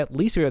 like at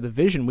least we have the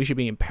vision, we should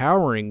be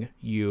empowering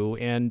you.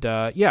 And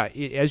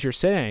as you're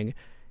saying,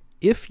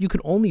 if you can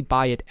only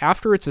buy it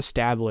after it's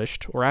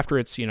established or after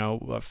it's,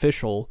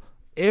 official,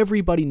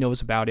 everybody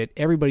knows about it.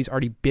 Everybody's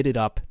already bid it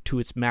up to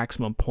its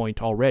maximum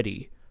point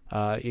already.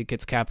 it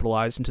gets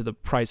capitalized into the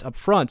price up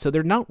front. So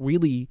they're not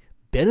really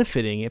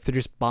benefiting if they're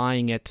just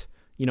buying it,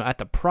 at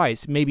the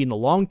price. Maybe in the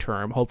long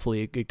term,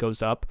 hopefully it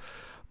goes up,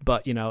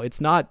 but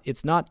it's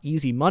not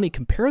easy money.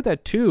 Compare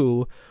that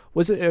to,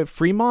 was it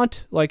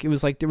Fremont? Like, it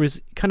was like there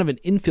was kind of an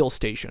infill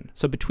station.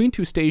 So between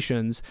two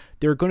stations,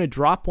 they're going to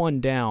drop one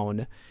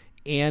down,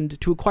 and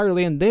to acquire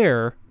land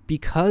there,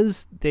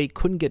 because they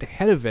couldn't get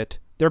ahead of it,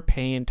 they're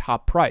paying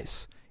top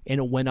price, and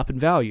it went up in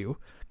value.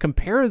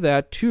 Compare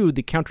that to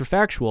the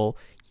counterfactual.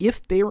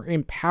 If they were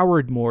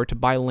empowered more to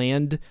buy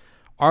land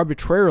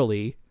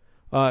arbitrarily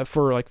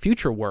for like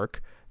future work,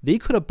 they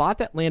could have bought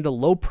that land at a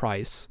low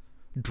price,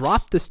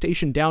 dropped the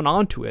station down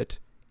onto it,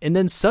 and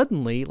then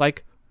suddenly,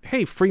 like,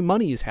 hey, free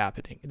money is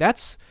happening.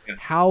 That's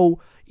how,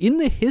 in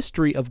the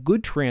history of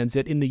good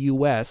transit in the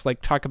U.S.,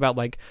 like, talk about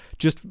like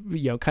just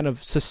kind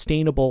of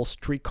sustainable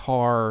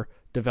streetcar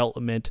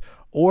development,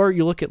 or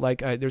you look at like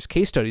there's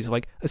case studies of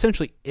like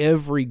essentially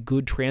every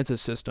good transit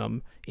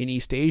system in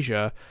East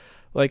Asia.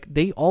 Like,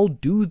 they all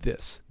do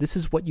this. This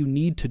is what you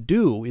need to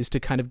do, is to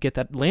kind of get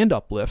that land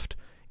uplift.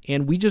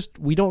 And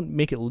we don't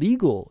make it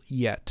legal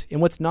yet.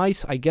 And what's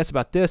nice, I guess,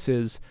 about this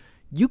is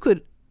you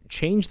could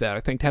change that, I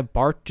think, to have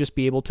BART just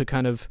be able to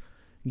kind of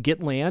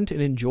get land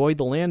and enjoy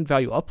the land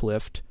value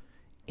uplift.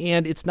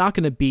 And it's not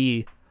going to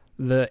be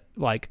the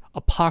like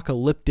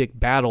apocalyptic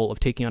battle of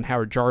taking on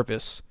Howard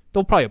Jarvis.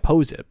 They'll probably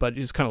oppose it, but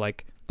it's kind of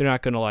like, they're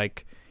not going to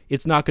like,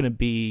 it's not going to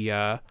be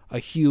a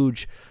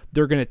huge,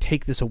 they're going to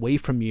take this away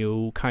from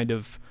you kind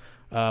of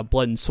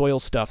blood and soil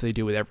stuff they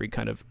do with every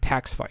kind of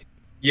tax fight.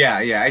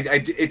 Yeah.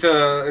 It's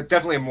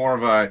definitely more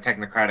of a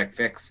technocratic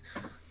fix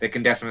that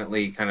can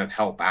definitely kind of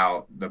help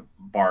out the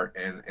BART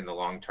in the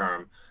long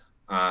term.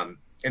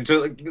 And so,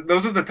 like,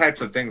 those are the types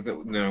of things that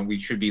we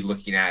should be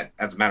looking at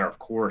as a matter of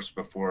course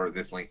before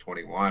this Link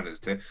 21, is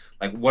to,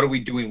 like, what are we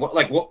doing? What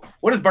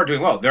is BART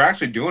doing well? They're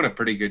actually doing a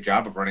pretty good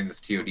job of running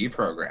this TOD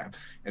program.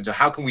 And so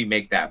how can we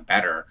make that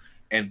better?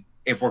 And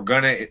if we're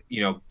going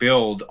to,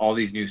 build all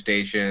these new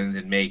stations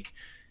and make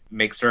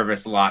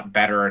service a lot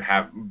better and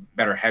have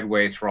better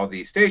headways for all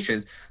these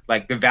stations,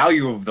 like, the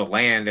value of the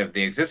land of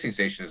the existing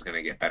station is going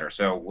to get better.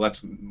 So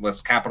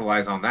let's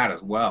capitalize on that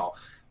as well.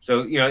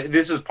 So,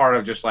 this is part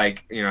of just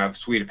like, a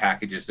suite of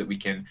packages that we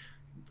can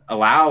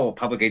allow a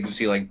public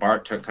agency like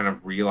BART to kind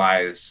of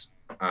realize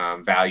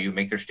value,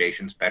 make their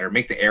stations better,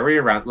 make the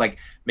area around, like,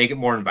 make it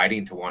more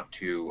inviting to want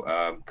to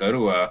go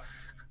to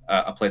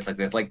a place like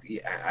this. Like,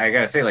 I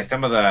gotta say, like,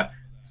 some of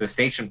the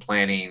station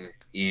planning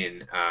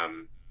in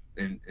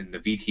the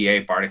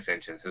VTA BART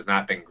extensions has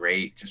not been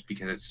great, just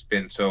because it's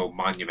been so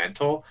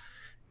monumental.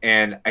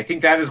 And I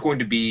think that is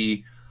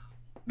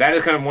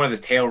kind of one of the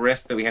tail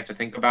risks that we have to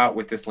think about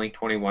with this Link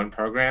 21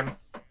 program.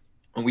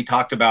 When we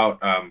talked about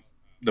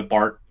the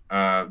BART,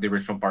 the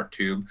original BART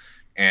tube,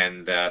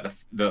 and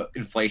the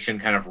inflation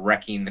kind of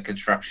wrecking the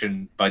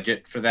construction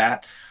budget for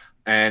that.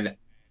 And,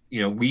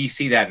 we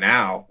see that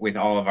now with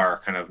all of our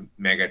kind of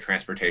mega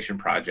transportation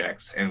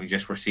projects. And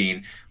we're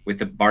seeing with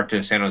the BART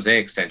to San Jose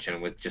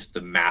extension, with just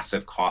the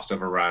massive cost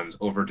overruns,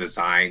 over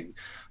design,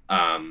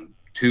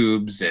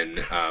 tubes, and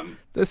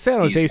the San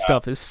Jose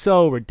stuff is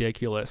so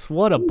ridiculous.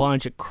 What a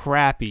bunch of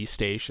crappy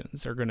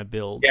stations they're going to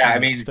build. Yeah, I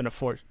mean, it's been a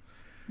fortune.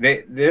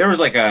 There was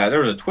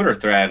a Twitter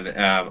thread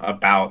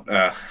about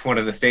one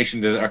of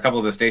the a couple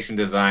of the station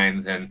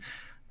designs, and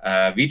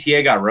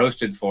VTA got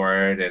roasted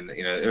for it, and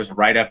there was a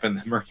write up in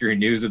the Mercury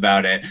News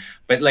about it.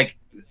 But, like,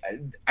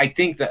 I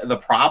think that the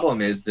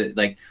problem is that,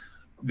 like,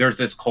 there's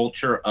this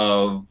culture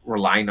of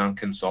relying on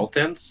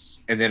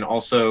consultants, and then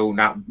also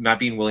not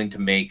being willing to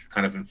make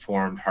kind of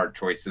informed, hard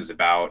choices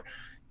about,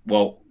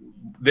 well,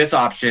 this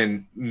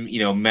option,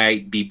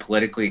 might be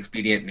politically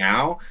expedient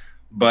now,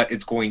 but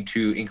it's going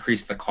to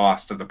increase the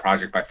cost of the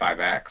project by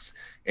 5x.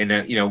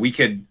 And we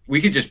could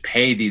just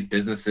pay these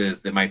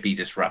businesses that might be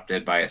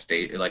disrupted by a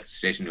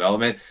station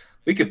development.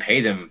 We could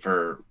pay them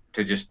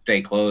to just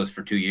stay closed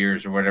for 2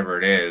 years or whatever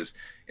it is,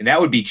 and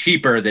that would be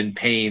cheaper than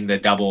paying the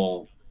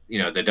double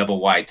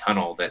wide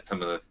tunnel that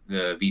some of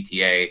the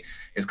VTA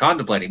is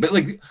contemplating. But,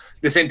 like,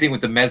 the same thing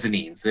with the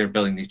mezzanines. They're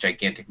building these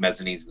gigantic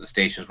mezzanines in the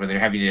stations where they're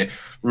having to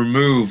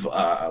remove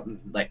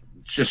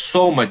just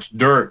so much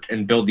dirt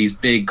and build these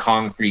big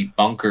concrete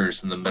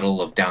bunkers in the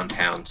middle of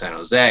downtown San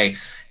Jose.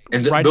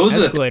 And ride an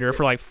escalator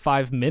for like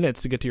 5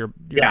 minutes to get to your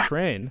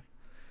train.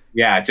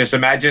 Yeah, just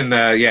imagine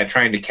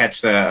trying to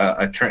catch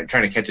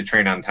a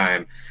train on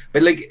time.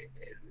 But, like,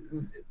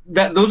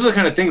 those are the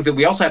kind of things that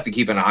we also have to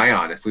keep an eye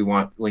on if we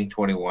want Link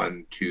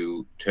 21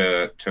 to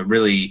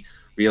really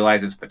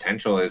realize its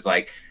potential. Is,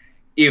 like,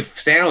 if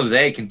San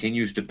Jose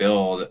continues to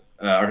build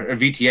or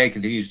VTA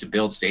continues to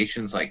build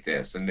stations like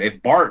this, and if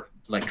BART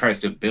tries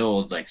to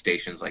build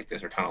stations like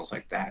this or tunnels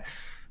like that,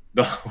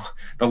 the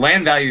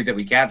land value that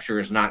we capture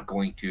is not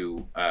going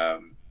to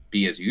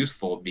be as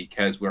useful,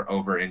 because we're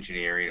over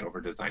engineering, over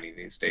designing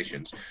these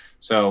stations.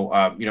 So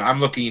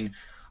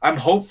I'm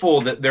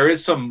hopeful that there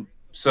is some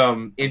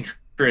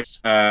interest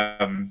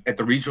at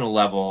the regional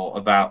level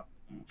about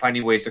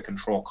finding ways to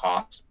control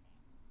costs.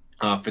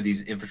 for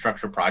these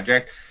infrastructure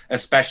projects,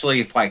 especially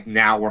if like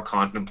now we're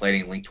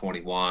contemplating Link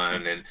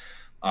 21 and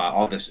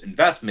all this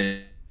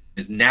investment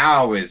is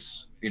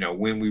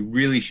when we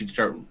really should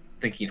start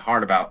thinking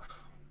hard about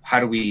how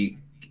do we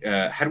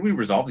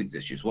resolve these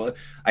issues? Well,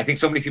 I think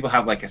so many people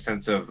have like a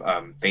sense of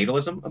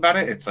fatalism about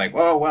it. It's like,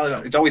 oh,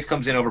 well, it always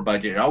comes in over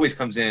budget. It always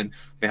comes in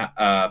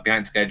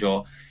behind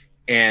schedule.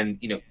 And,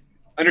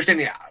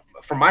 understanding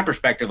from my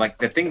perspective, like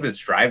the things that's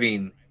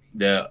driving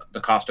the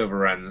cost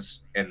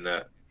overruns and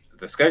the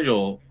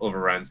schedule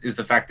overruns is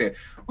the fact that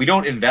we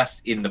don't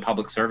invest in the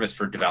public service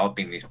for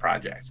developing these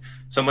projects.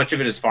 So much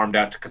of it is farmed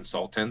out to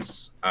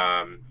consultants.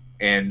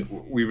 And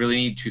we really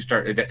need to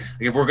start,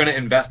 if we're going to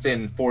invest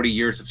in 40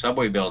 years of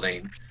subway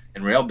building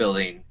and rail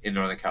building in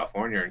Northern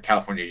California and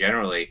California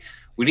generally,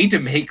 we need to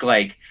make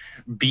like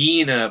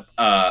being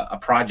a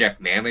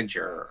project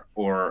manager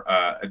or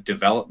a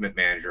development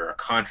manager, a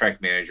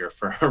contract manager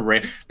for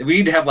we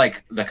need to have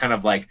like the kind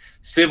of like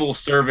civil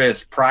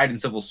service, pride in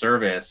civil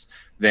service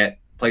that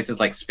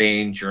places like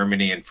Spain,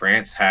 Germany, and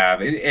France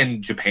have,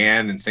 and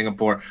Japan and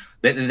Singapore,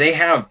 that they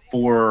have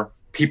for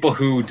people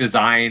who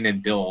design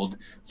and build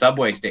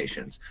subway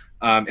stations.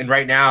 And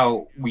right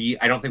now,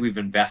 I don't think we've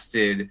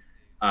invested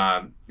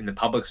in the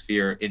public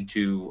sphere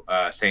into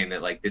saying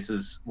that like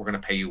we're going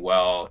to pay you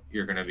well,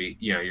 you're going to be,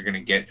 you're going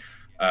to get,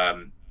 you're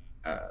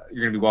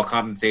going to be well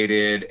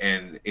compensated,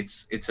 and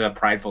it's a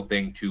prideful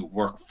thing to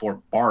work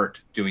for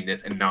BART doing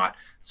this and not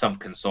some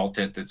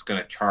consultant that's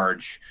going to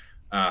charge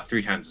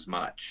 3 times as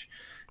much.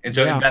 And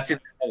so investing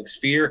in the public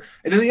sphere.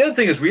 And then the other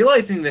thing is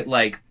realizing that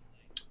like,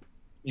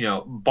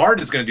 BART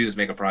is going to do this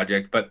mega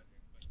project, but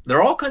there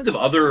are all kinds of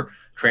other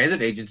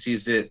transit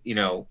agencies that,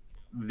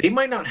 they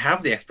might not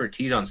have the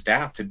expertise on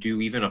staff to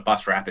do even a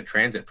bus rapid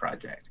transit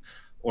project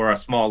or a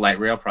small light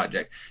rail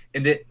project.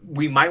 And that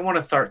we might want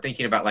to start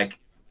thinking about like,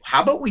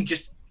 how about we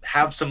just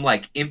have some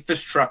like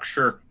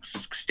infrastructure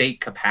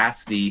state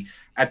capacity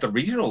at the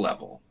regional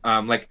level?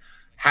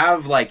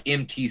 Have like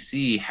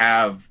MTC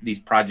have these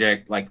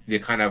project, like the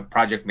kind of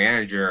project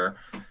manager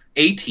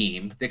a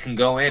team that can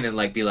go in and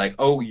like be like,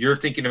 oh, you're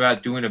thinking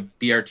about doing a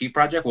BRT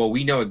project? Well,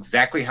 we know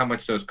exactly how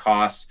much those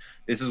cost.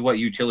 This is what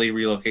utility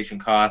relocation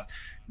costs.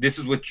 This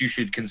is what you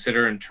should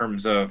consider in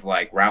terms of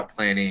like route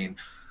planning,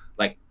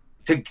 like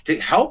to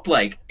help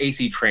like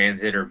AC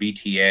Transit or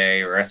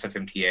VTA or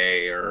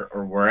SFMTA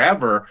or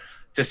wherever,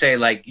 to say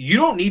like, you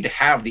don't need to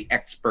have the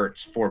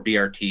experts for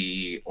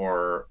BRT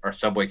or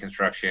subway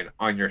construction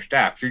on your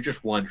staff. You're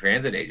just one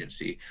transit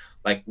agency.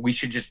 Like we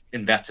should just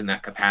invest in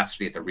that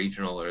capacity at the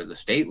regional or the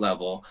state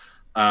level,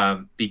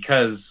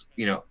 because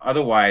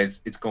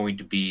otherwise it's going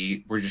to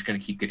be, we're just going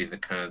to keep getting the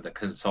kind of the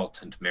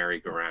consultant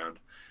merry-go-round.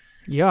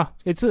 Yeah,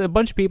 it's a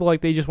bunch of people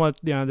like they just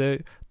want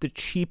the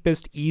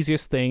cheapest,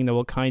 easiest thing that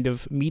will kind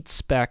of meet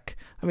spec.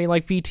 I mean,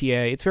 like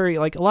VTA, it's very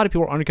like a lot of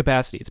people are under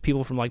capacity. It's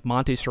people from like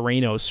Monte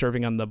Sereno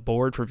serving on the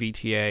board for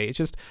VTA. It's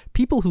just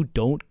people who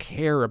don't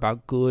care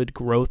about good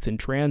growth in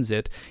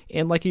transit,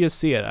 and like you just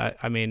see it.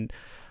 I mean,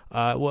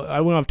 well, I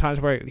won't have time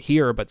to talk about it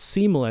here, but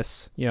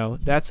Seamless,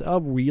 that's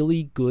a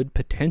really good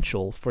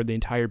potential for the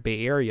entire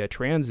Bay Area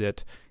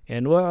transit.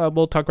 And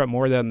we'll talk about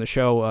more of that in the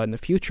show in the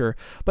future.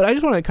 But I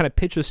just want to kind of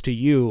pitch this to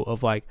you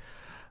of like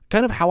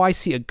kind of how I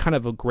see a kind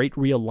of a great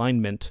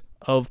realignment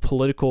of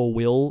political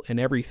will and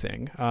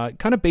everything,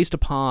 kind of based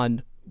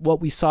upon what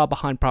we saw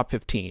behind Prop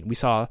 15. We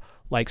saw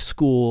like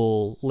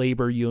school,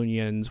 labor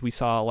unions. We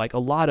saw like a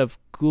lot of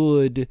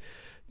good,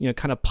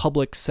 kind of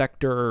public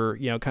sector,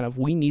 kind of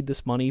we need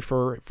this money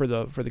for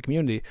the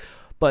community.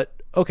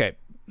 But okay,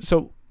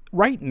 so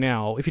right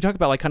now, if you talk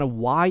about like kind of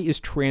why is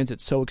transit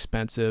so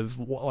expensive,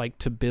 like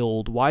to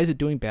build, why is it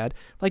doing bad?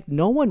 Like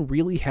no one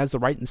really has the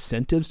right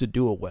incentives to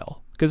do it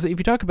well. Because if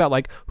you talk about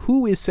like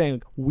who is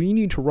saying we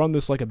need to run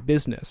this like a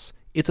business,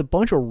 it's a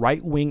bunch of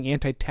right-wing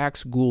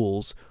anti-tax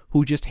ghouls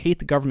who just hate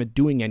the government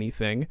doing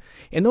anything.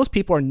 And those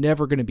people are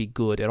never going to be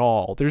good at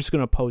all. They're just going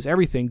to oppose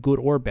everything, good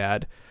or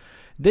bad.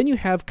 Then you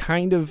have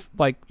kind of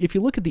like, if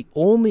you look at the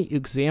only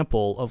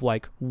example of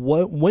like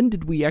when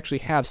did we actually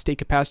have state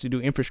capacity to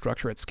do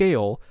infrastructure at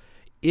scale,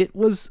 it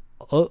was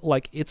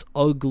like its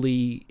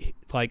ugly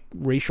like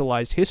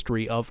racialized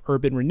history of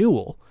urban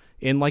renewal.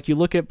 And like you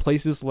look at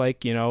places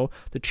like, the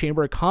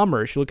Chamber of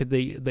Commerce, you look at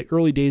the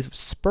early days of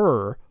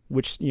Spur,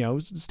 which,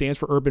 stands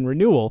for urban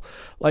renewal.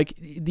 Like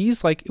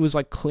these, like it was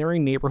like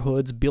clearing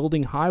neighborhoods,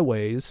 building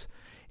highways,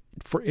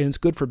 and it's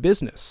good for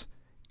business.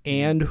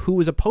 And who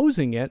was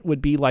opposing it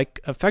would be like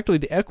effectively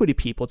the equity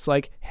people. It's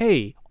like,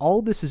 hey,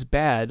 all this is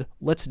bad.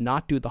 Let's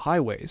not do the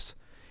highways.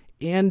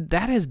 And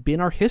that has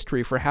been our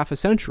history for half a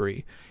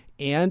century.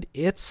 And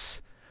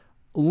it's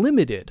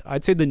limited.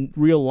 I'd say the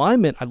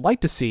realignment I'd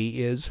like to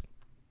see is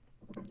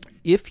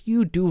if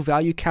you do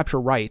value capture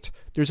right,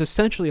 there's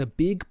essentially a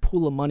big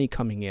pool of money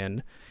coming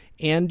in.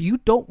 And you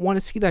don't want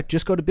to see that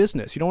just go to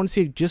business. You don't want to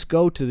see it just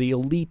go to the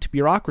elite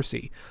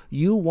bureaucracy.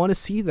 You want to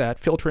see that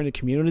filter into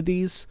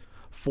communities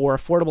for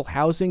affordable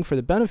housing for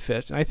the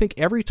benefit. And I think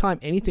every time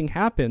anything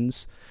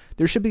happens,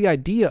 there should be the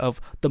idea of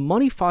the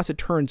money faucet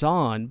turns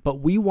on, but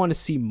we want to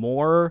see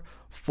more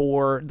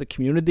for the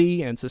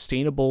community and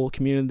sustainable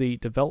community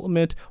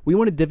development. We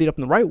want to divvy it up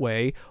in the right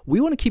way. We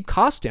want to keep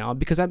costs down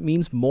because that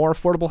means more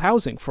affordable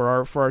housing for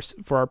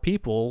our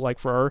people, like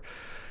for our,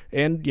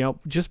 and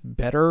just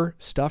better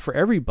stuff for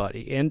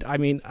everybody. And I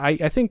mean,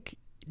 I think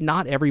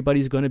not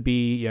everybody's going to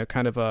be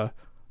kind of a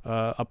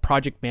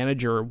project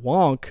manager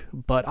wonk,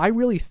 but I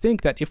really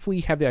think that if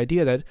we have the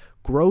idea that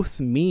growth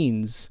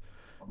means,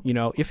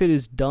 if it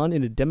is done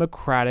in a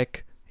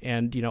democratic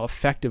and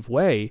effective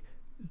way,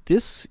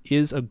 this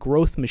is a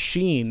growth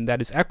machine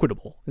that is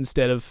equitable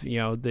instead of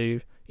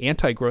the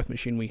anti-growth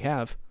machine we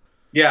have.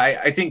 Yeah,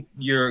 I think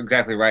you're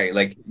exactly right.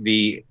 Like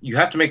you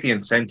have to make the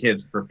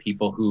incentives for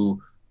people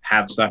who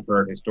have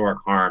suffered historic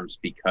harms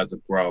because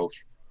of growth,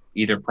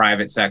 either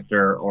private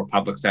sector or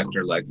public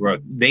sector led growth.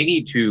 They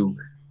need to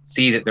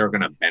see that they're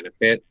going to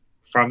benefit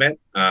from it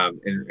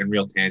in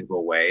real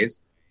tangible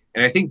ways.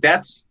 And I think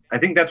that's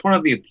one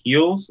of the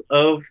appeals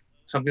of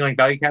something like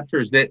value capture,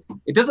 is that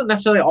it doesn't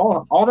necessarily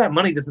all that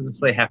money doesn't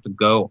necessarily have to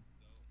go,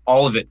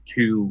 all of it,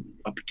 to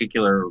a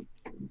particular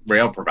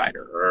rail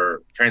provider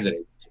or transit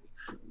agency.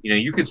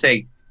 You could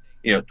say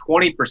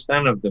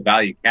 20% of the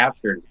value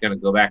captured is going to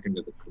go back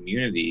into the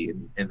community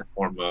in the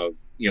form of,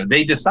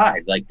 they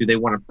decide, like, do they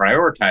want to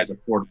prioritize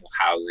affordable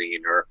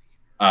housing or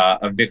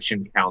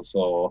eviction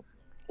counsel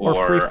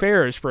or free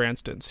fares, for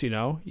instance,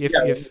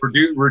 if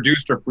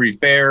reduced or free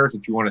fares.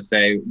 If you want to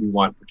say we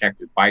want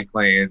protected bike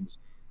lanes,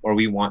 or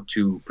we want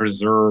to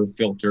preserve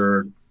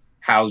filtered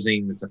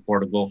housing that's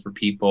affordable for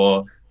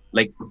people.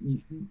 Like,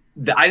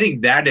 I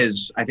think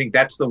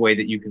that's the way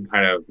that you can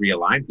kind of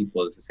realign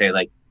people, is to say,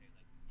 like,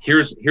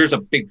 here's a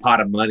big pot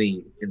of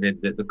money, and then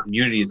the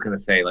community is going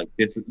to say, like,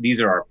 these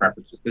are our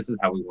preferences. This is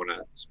how we want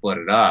to split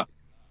it up.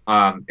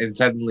 And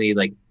suddenly,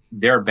 like,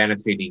 they're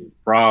benefiting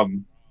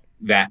from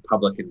that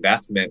public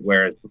investment,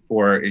 whereas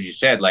before, as you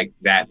said, like,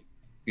 that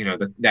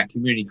that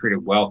community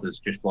created wealth is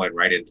just flowing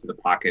right into the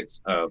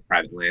pockets of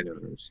private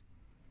landowners.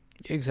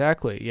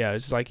 Exactly. Yeah,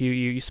 it's like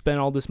you spend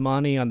all this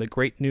money on the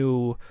great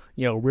new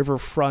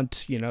riverfront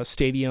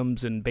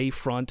stadiums and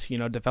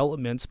bayfront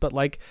developments, but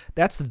like,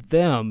 that's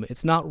them.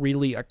 It's not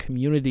really a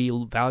community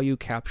value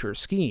capture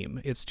scheme.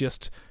 It's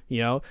just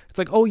it's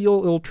like, oh,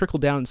 it'll trickle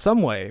down in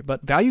some way,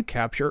 but value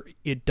capture,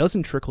 it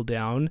doesn't trickle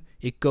down.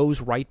 It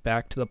goes right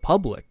back to the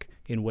public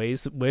in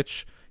ways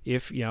which,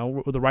 if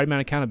with the right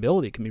amount of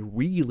accountability, can be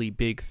really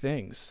big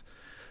things.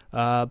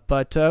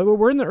 But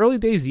we're in the early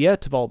days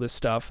yet of all this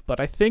stuff. But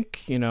I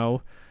think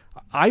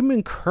I'm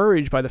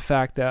encouraged by the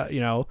fact that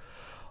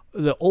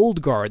the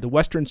old guard, the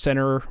Western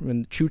Center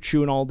and Choo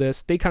Choo and all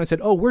this, they kind of said,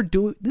 oh,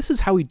 this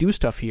is how we do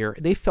stuff here.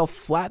 They fell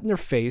flat in their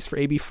face for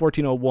AB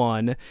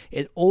 1401,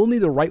 and only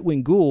the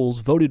right-wing ghouls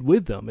voted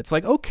with them. It's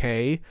like,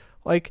 okay,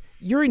 like,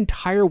 your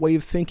entire way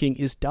of thinking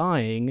is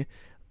dying.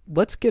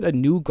 Let's get a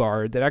new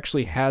guard that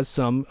actually has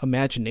some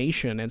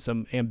imagination and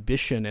some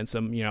ambition and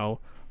some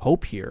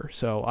hope here.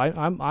 So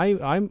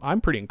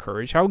I'm pretty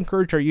encouraged. How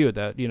encouraged are you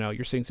that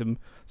you're seeing some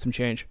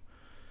change?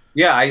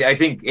 Yeah, I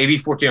think AB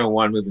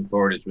 1401 moving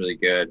forward is really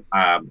good.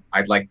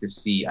 I'd like to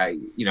see. I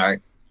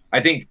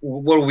think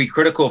what will be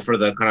critical for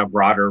the kind of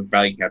broader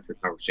value capture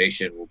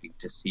conversation will be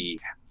to see,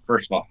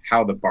 first of all,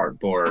 how the BART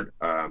board,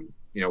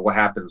 what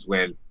happens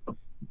when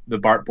the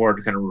BART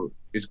board kind of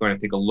is going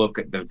to take a look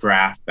at the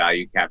draft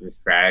value capture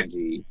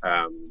strategy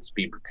that's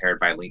being prepared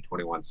by Link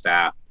 21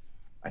 staff,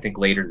 I think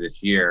later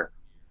this year,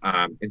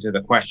 into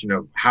the question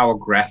of how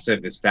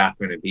aggressive is staff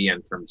going to be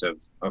in terms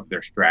of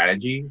their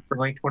strategy for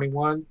Link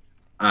 21.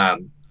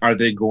 Are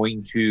they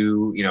going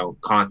to,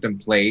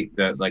 contemplate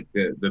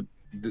the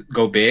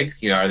go big?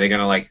 Are they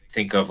going to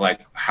think of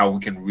how we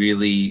can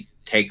really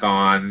take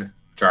on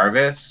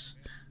Jarvis?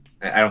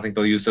 I don't think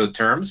they'll use those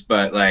terms,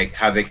 but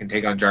how they can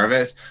take on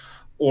Jarvis.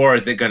 Or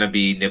is it going to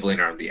be nibbling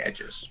around the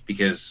edges?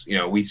 Because,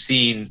 we've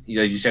seen,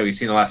 as you said, we've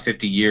seen the last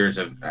 50 years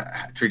of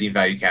treating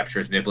value capture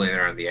as nibbling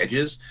around the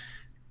edges.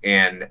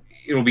 And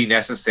it'll be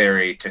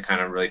necessary to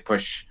kind of really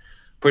push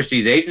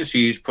these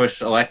agencies,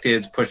 push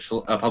electeds, push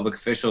public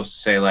officials to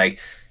say,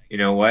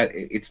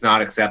 it's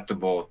not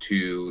acceptable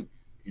to,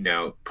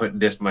 put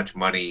this much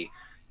money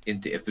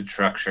into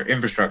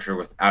infrastructure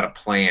without a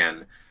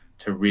plan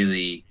to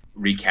really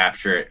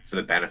recapture it for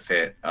the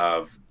benefit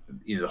of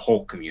the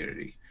whole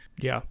community.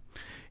 Yeah.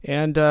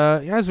 And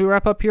as we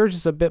wrap up here,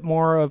 just a bit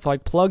more of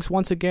plugs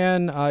once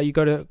again. You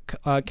go to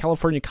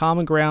California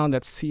Common Ground,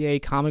 that's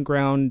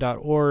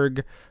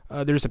cacommonground.org.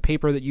 There's a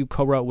paper that you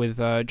co-wrote with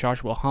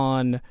Joshua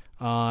Hahn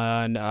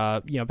on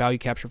value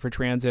capture for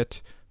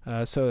transit,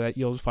 so that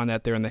you'll find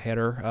that there in the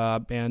header.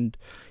 And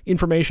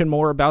information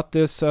more about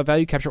this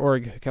value capture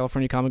org,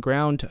 California Common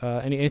Ground.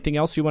 Anything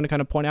else you want to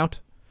kind of point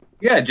out?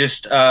 Yeah,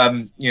 just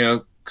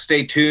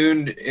stay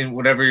tuned in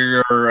whatever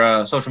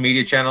your social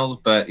media channels,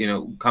 but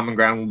Common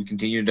Ground will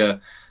continue to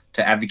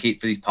advocate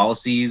for these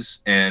policies,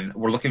 and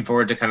we're looking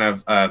forward to kind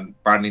of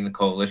broadening the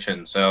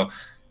coalition. So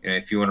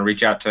if you want to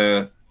reach out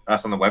to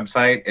us on the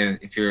website, and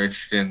if you're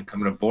interested in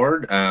coming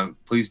aboard,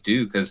 please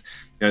do, because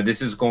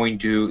this is going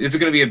to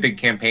be a big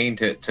campaign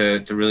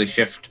to really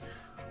shift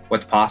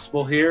what's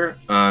possible here,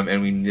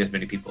 and we need as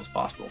many people as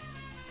possible.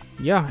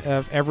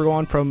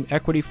 everyone from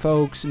equity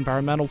folks,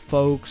 environmental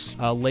folks,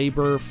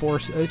 labor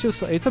force.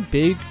 It's a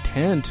big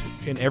tent,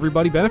 and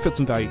everybody benefits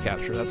from value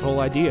capture. That's the whole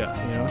idea,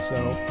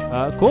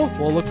 So cool.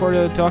 We'll look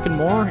forward to talking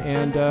more,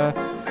 and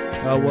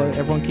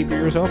everyone keep your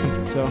ears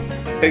open. So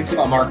thanks a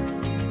lot, Mark.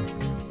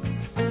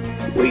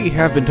 We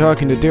have been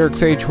talking to Derek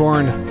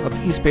Sagehorn of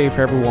East Bay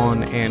for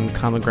Everyone and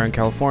Common Ground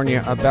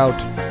California about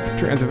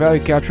transit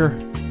value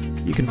capture.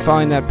 You can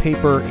find that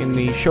paper in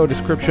the show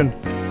description,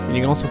 and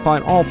you can also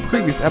find all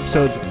previous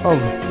episodes of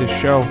this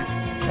show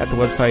at the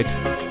website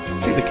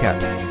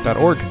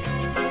seethecat.org.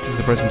 This is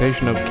a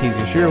presentation of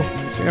KZSU,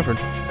 Stanford.